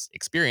this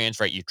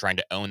experience, right? You're trying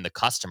to own the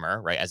customer,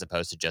 right, as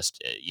opposed to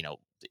just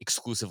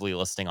exclusively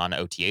listing on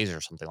OTAs or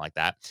something like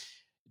that.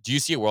 Do you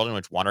see a world in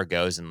which Wonder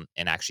goes and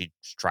actually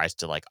tries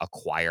to like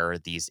acquire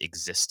these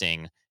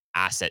existing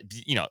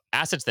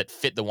assets that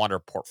fit the Wonder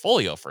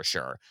portfolio for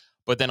sure,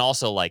 but then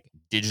also like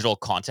digital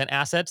content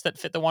assets that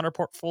fit the Wonder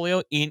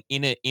portfolio in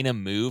a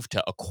move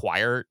to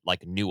acquire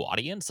like new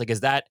audience? Like,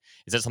 is that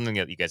something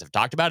that you guys have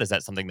talked about? Is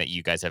that something that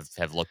you guys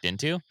have looked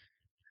into?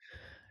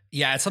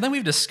 Yeah, it's something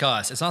we've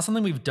discussed. It's not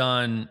something we've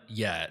done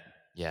yet.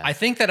 Yeah. I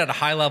think that at a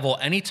high level,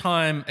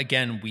 anytime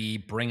again we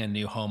bring a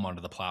new home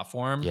onto the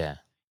platform, Yeah.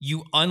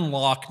 you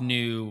unlock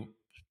new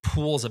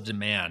pools of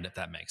demand, if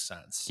that makes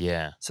sense.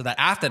 Yeah. So that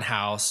Afton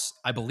house,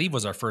 I believe,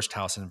 was our first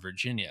house in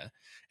Virginia.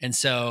 And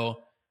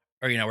so,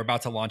 or, we're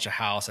about to launch a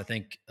house, I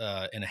think,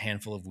 in a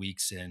handful of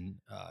weeks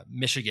in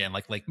Michigan,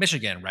 like Lake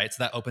Michigan, right?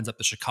 So that opens up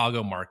the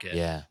Chicago market.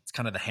 Yeah. It's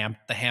kind of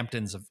the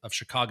Hamptons of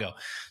Chicago.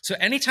 So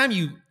anytime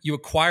you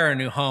acquire a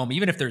new home,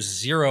 even if there's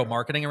zero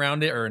marketing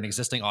around it or an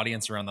existing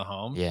audience around the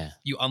home, Yeah.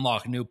 you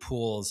unlock new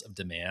pools of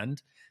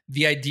demand.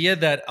 The idea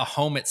that a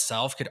home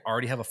itself could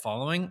already have a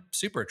following,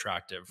 super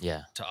attractive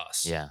Yeah. to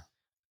us. Yeah.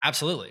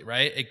 Absolutely,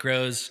 right? It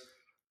grows.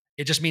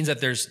 It just means that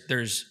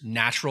there's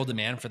natural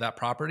demand for that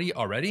property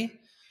already,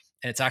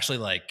 and it's actually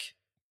like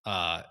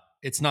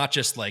it's not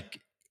just like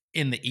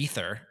in the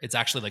ether. It's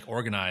actually like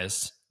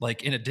organized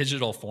like in a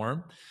digital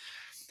form.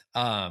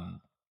 Um,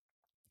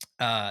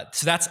 so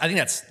I think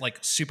that's like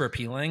super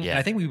appealing, and Yeah.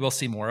 I think we will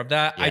see more of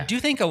that. I Yeah. do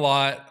think a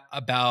lot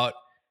about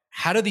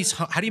how do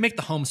you make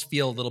the homes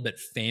feel a little bit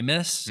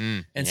famous?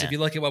 And so if Yeah. you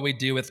look at what we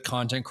do with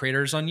content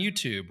creators on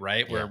YouTube,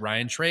 right, where Yeah.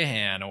 Ryan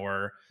Trahan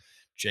or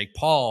Jake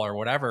Paul or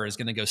whatever is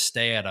going to go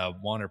stay at a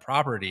Wander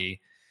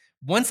property.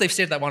 Once they've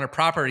stayed at that Wander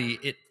property,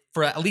 it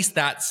for at least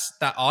that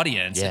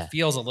audience, it Yeah.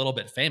 feels a little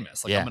bit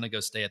famous. Like I'm Yeah. going to go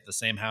stay at the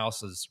same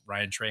house as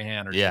Ryan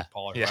Trahan or Yeah. Jake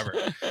Paul or Yeah.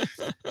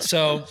 whoever.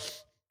 So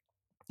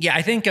yeah,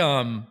 I think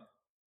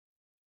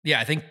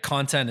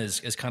content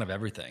is kind of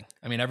everything.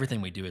 I mean,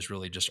 everything we do is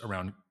really just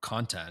around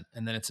content.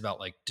 And then it's about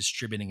like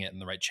distributing it in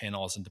the right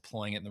channels and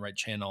deploying it in the right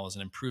channels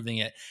and improving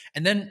it.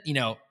 And then,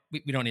 we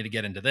don't need to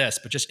get into this,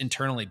 but just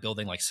internally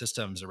building like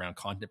systems around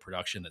content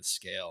production that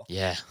scale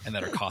Yeah. and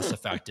that are cost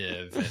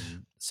effective.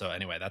 And so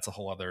anyway, that's a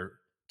whole other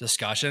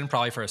discussion,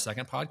 probably for a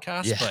second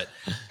podcast. Yeah. But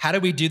how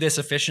do we do this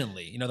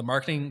efficiently? The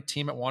marketing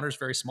team at Wander is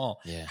very small.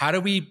 Yeah. How do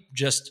we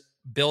just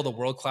build a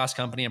world-class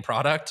company and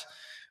product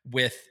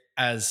with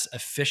as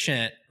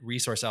efficient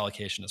resource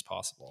allocation as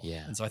possible?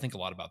 Yeah. And so I think a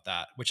lot about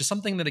that, which is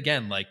something that,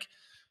 again, like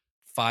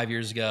 5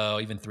 years ago,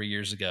 even 3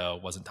 years ago,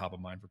 wasn't top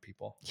of mind for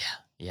people. Yeah.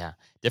 Yeah.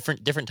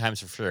 Different times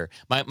for sure.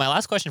 My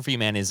last question for you,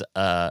 man, is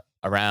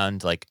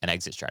around like an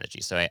exit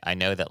strategy. So I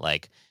know that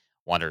like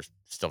Wander's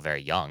still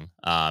very young.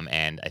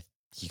 And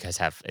you guys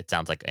have, it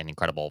sounds like, an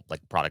incredible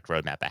like product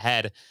roadmap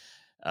ahead.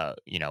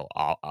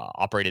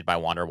 Operated by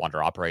Wander,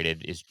 Wander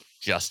operated is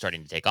just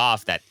starting to take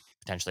off. That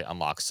potentially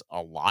unlocks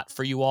a lot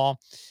for you all.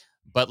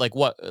 But like,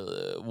 what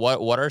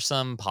are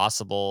some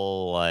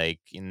possible like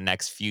in the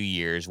next few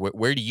years?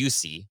 Where do you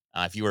see,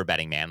 if you were a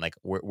betting man, like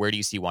where do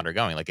you see Wander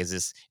going? Like,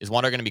 is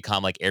Wander going to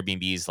become like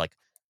Airbnb's like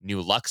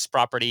new Lux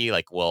property?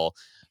 Like, will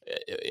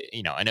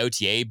an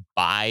OTA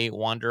buy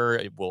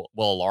Wander? Will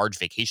a large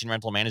vacation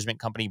rental management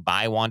company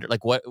buy Wander?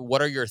 Like,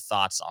 what are your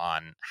thoughts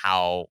on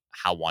how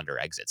Wander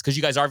exits? Because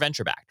you guys are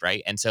venture backed,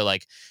 right? And so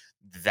like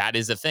that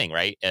is the thing,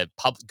 right?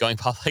 Going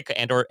public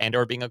and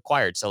or being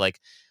acquired. So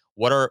like,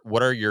 what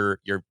are your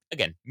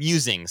again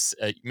musings,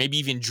 maybe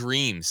even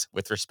dreams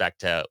with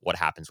respect to what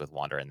happens with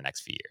Wander in the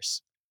next few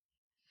years?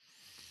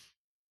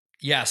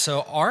 Yeah.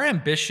 So our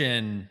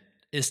ambition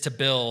is to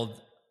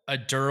build a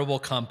durable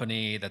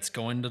company that's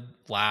going to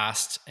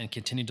last and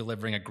continue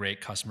delivering a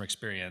great customer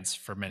experience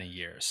for many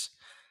years.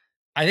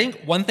 I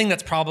think one thing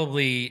that's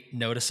probably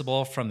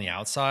noticeable from the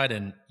outside,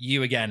 and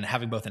you again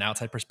having both an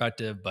outside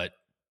perspective, but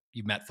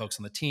you've met folks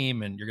on the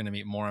team and you're going to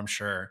meet more, I'm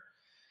sure.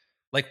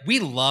 Like we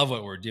love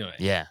what we're doing.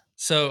 Yeah.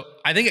 So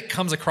I think it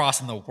comes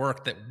across in the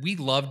work that we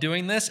love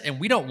doing this and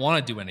we don't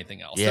want to do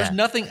anything else. Yeah. There's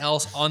nothing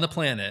else on the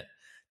planet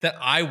that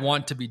I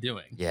want to be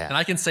doing. Yeah. And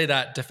I can say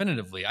that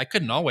definitively. I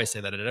couldn't always say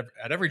that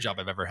at every job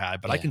I've ever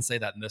had, but I can say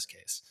that in this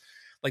case.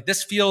 Like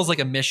this feels like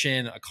a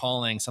mission, a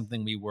calling,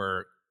 something we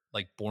were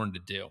like born to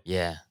do.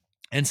 Yeah.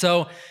 And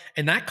so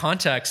in that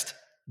context,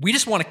 we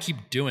just want to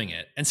keep doing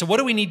it. And so what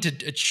do we need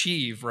to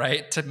achieve,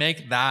 right, to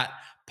make that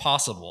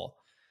possible?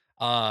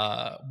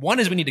 One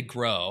is we need to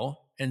grow.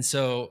 And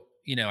so,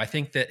 I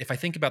think that if I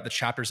think about the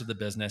chapters of the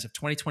business, if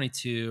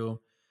 2022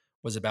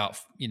 was about,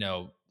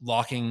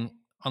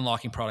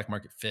 unlocking product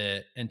market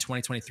fit, and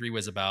 2023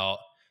 was about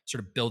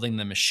sort of building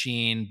the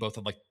machine, both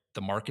of like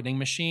the marketing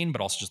machine,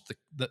 but also just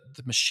the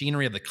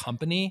machinery of the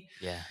company.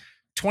 Yeah.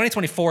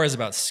 2024 is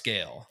about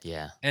scale.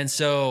 Yeah. And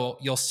so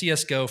you'll see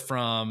us go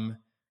from,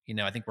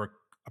 I think we're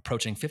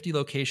approaching 50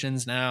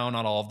 locations now,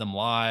 not all of them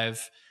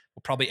live.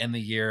 We'll probably end the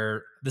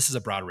year. This is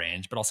a broad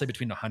range, but I'll say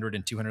between 100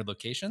 and 200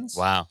 locations.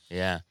 Wow.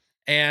 Yeah.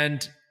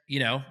 And,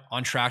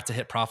 on track to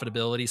hit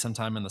profitability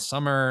sometime in the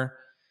summer.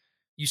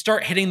 You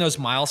start hitting those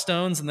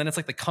milestones, and then it's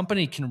like the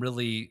company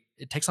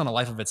it takes on a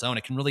life of its own.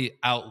 It can really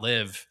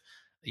outlive,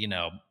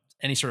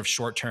 any sort of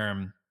short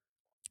term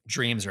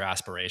dreams or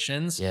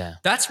aspirations. Yeah.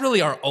 That's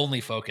really our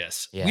only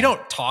focus. Yeah. We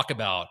don't talk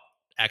about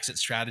exit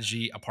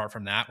strategy apart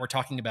from that. We're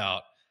talking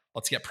about,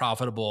 let's get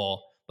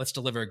profitable. Let's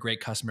deliver a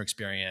great customer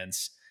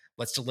experience.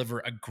 Let's deliver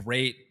a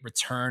great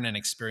return and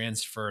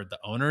experience for the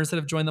owners that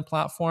have joined the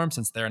platform,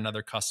 since they're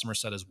another customer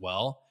set as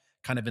well,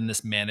 kind of in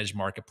this managed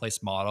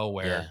marketplace model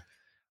where Yeah.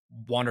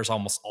 Wander's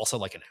almost also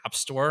like an app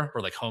store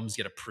where like homes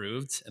get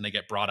approved and they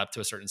get brought up to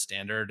a certain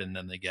standard, and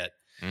then they get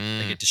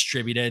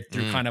distributed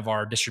through kind of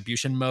our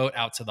distribution moat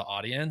out to the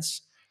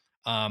audience.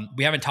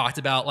 We haven't talked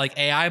about like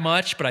AI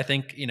much, but I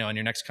think, in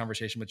your next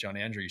conversation with John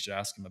Andrew, you should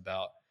ask him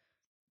about,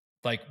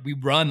 like, we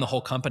run the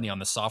whole company on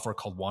the software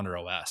called Wander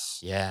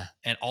OS. Yeah.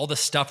 And all the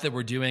stuff that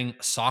we're doing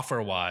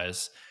software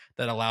wise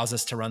that allows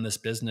us to run this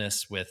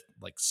business with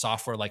like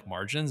software like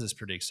margins is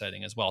pretty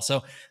exciting as well.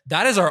 So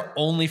that is our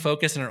only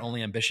focus and our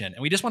only ambition.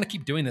 And we just want to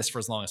keep doing this for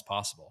as long as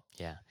possible.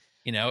 Yeah.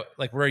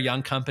 Like, we're a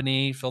young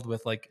company filled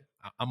with, like,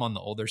 I'm on the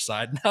older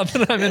side now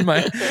that I'm in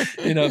my,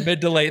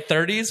 mid to late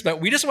 30s, but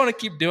we just want to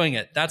keep doing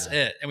it. That's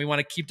it. And we want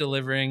to keep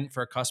delivering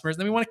for our customers.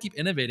 And then we want to keep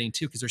innovating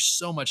too, because there's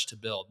so much to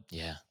build.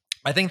 Yeah.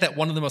 I think that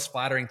one of the most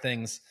flattering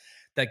things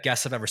that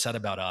guests have ever said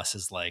about us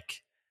is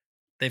like,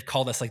 they've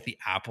called us like the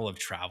Apple of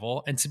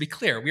travel. And to be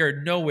clear, we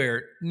are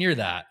nowhere near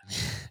that.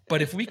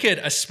 But if we could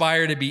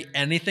aspire to be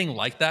anything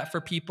like that for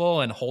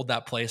people and hold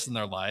that place in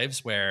their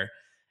lives where,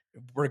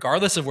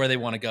 regardless of where they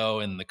want to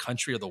go in the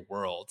country or the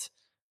world,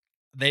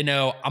 they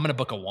know I'm going to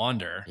book a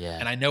Wander,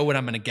 and I know what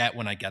I'm going to get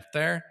when I get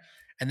there.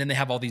 And then they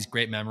have all these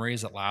great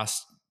memories that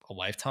last a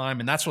lifetime.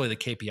 And that's really the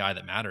KPI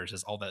that matters,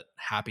 is all that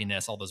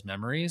happiness, all those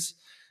memories.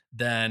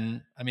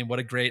 Then, I mean, what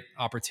a great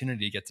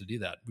opportunity to get to do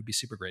that. We'd be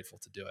super grateful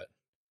to do it.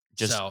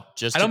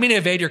 I don't mean to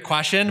evade your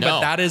question, but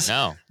that is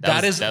our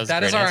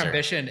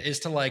ambition, is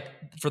to, like,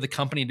 for the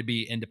company to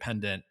be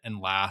independent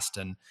and last.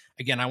 And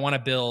again, I want to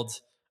build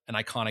an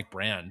iconic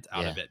brand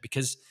out of it,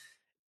 because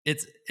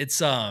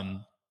it's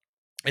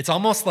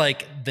almost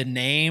like the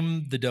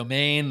name, the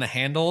domain, the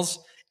handles,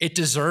 it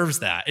deserves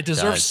that. It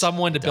deserves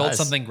someone to build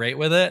something great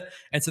with it.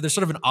 And so there's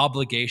sort of an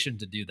obligation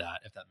to do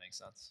that, if that makes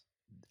sense.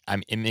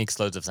 It makes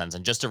loads of sense.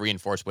 And just to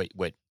reinforce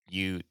what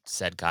you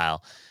said,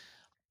 Kyle,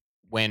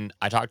 when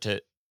I talked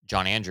to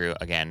John Andrew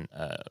again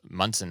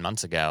months and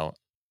months ago,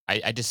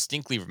 I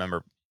distinctly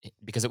remember,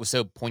 because it was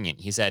so poignant.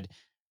 He said,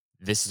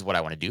 "This is what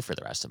I want to do for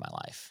the rest of my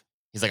life."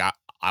 He's like,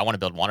 I want to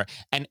build Wander.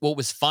 And what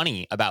was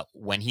funny about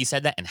when he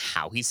said that and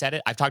how he said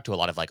it, I've talked to a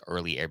lot of like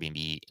early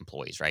Airbnb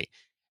employees, right?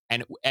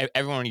 And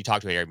everyone when you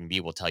talk to at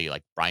Airbnb will tell you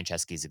like Brian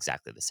Chesky is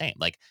exactly the same.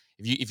 Like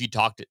if you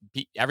talk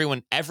to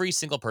everyone, every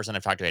single person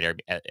I've talked to at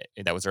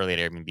Airbnb, that was early at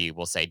Airbnb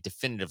will say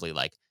definitively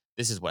like,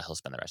 this is what he'll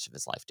spend the rest of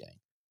his life doing.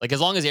 Like, as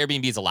long as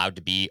Airbnb is allowed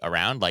to be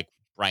around, like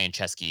Brian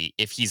Chesky,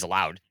 if he's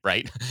allowed,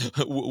 right,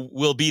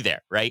 will be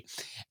there, right?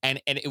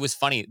 And it was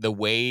funny the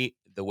way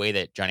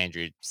that John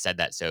Andrew said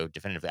that so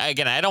definitively.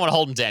 Again, I don't want to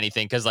hold him to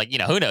anything, because, like,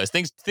 who knows,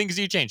 things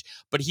do change.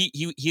 But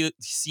he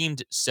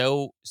seemed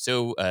so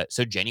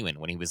genuine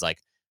when he was like,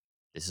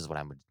 "This is what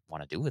I would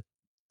want to do with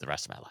the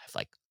rest of my life.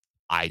 Like,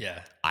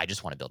 I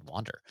just want to build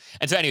Wander."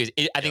 And so, anyways,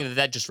 I think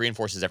that just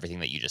reinforces everything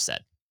that you just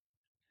said.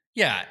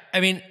 Yeah, I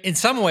mean, in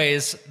some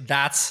ways,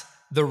 that's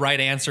the right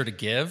answer to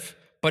give,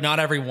 but not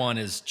everyone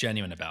is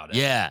genuine about it.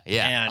 Yeah,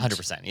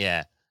 100%.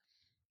 Yeah.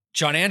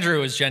 John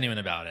Andrew is genuine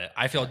about it.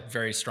 I feel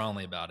very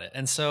strongly about it.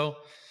 And so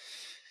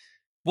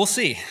we'll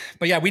see.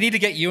 But yeah, we need to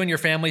get you and your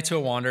family to a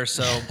Wander.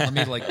 So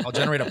I'll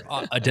generate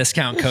a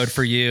discount code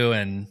for you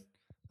and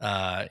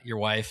your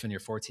wife and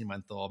your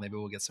 14-month-old. Maybe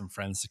we'll get some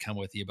friends to come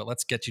with you, but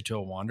let's get you to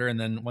a Wander. And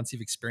then once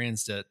you've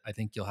experienced it, I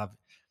think you'll have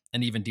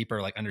an even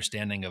deeper like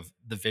understanding of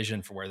the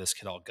vision for where this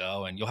could all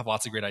go. And you'll have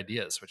lots of great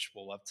ideas, which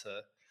we'll love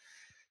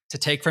to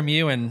take from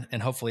you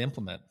and hopefully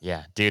implement.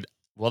 Yeah, dude.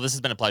 Well, this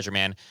has been a pleasure,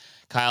 man.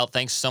 Kyle,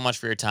 thanks so much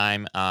for your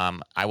time.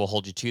 I will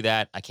hold you to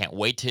that. I can't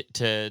wait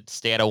to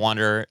stay at a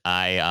Wander.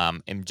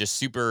 I am just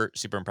super,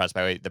 super impressed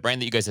by the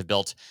brand that you guys have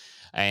built,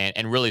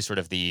 and really sort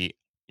of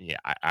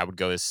I would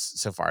go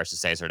so far as to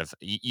say sort of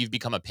you've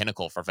become a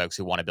pinnacle for folks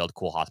who want to build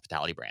cool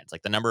hospitality brands.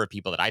 Like the number of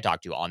people that I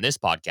talk to on this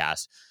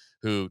podcast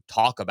who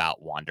talk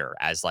about Wander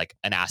as like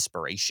an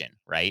aspiration,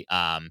 right?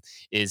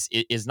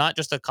 Is not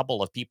just a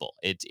couple of people.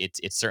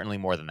 It's certainly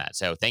more than that.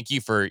 So thank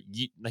you to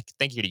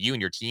you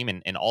and your team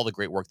and all the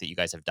great work that you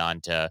guys have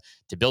done to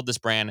build this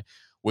brand.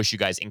 wish you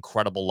guys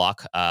incredible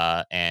luck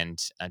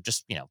and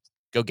just,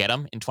 go get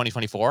them in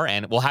 2024.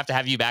 And we'll have to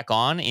have you back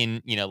on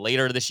in,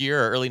 later this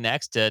year or early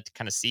next to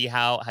kind of see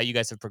how you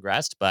guys have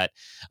progressed. But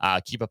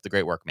keep up the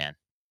great work, man.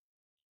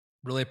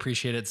 Really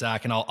appreciate it,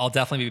 Zach. And I'll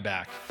definitely be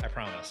back. I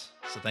promise.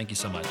 So thank you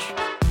so much.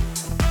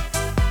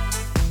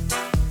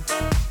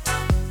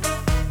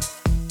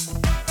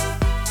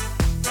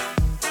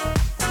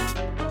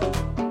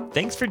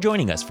 Thanks for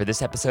joining us for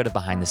this episode of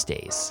Behind the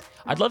Stays.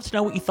 I'd love to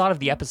know what you thought of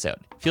the episode.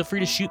 Feel free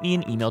to shoot me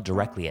an email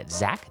directly at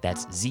Zach,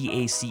 that's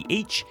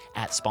Z-A-C-H,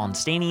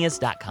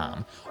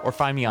 @spontaneous.com, or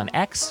find me on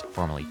X,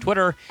 formerly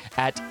Twitter,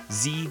 at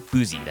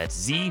ZBoozee, that's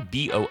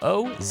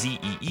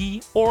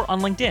Z-B-O-O-Z-E-E, or on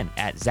LinkedIn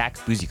at Zach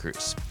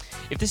Boozycruise.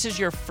 If this is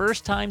your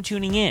first time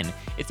tuning in,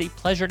 it's a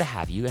pleasure to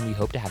have you, and we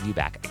hope to have you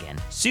back again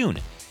soon.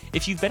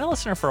 If you've been a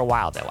listener for a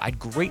while, though, I'd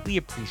greatly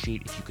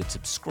appreciate if you could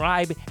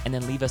subscribe and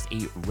then leave us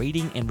a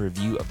rating and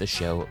review of the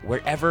show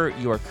wherever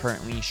you are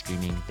currently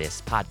streaming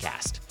this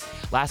podcast.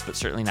 Last but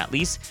certainly not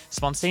least,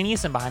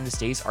 Spontaneous and Behind the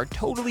Stays are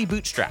totally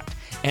bootstrapped,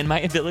 and my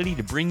ability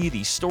to bring you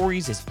these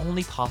stories is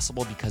only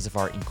possible because of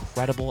our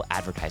incredible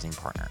advertising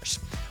partners.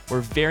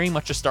 We're very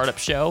much a startup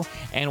show,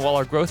 and while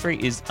our growth rate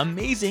is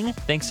amazing,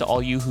 thanks to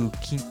all you who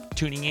keep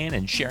tuning in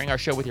and sharing our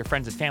show with your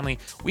friends and family,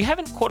 we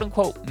haven't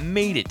quote-unquote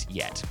made it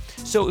yet.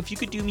 So if you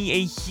could do me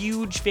a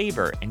huge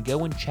favor and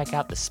go and check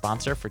out the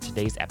sponsor for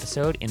today's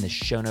episode in the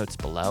show notes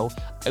below,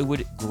 I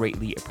would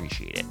greatly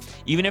appreciate it.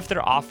 Even if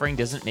their offering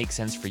doesn't make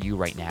sense for you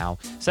right now,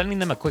 sending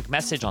them a quick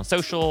message on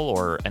social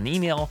or an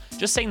email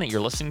just saying that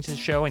you're listening to the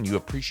show and you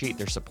appreciate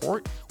their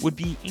support would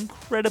be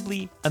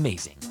incredibly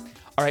amazing.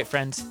 All right,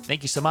 friends,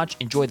 thank you so much.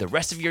 Enjoy the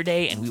rest of your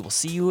day, and we will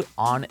see you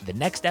on the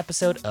next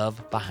episode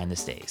of Behind the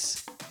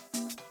Stays.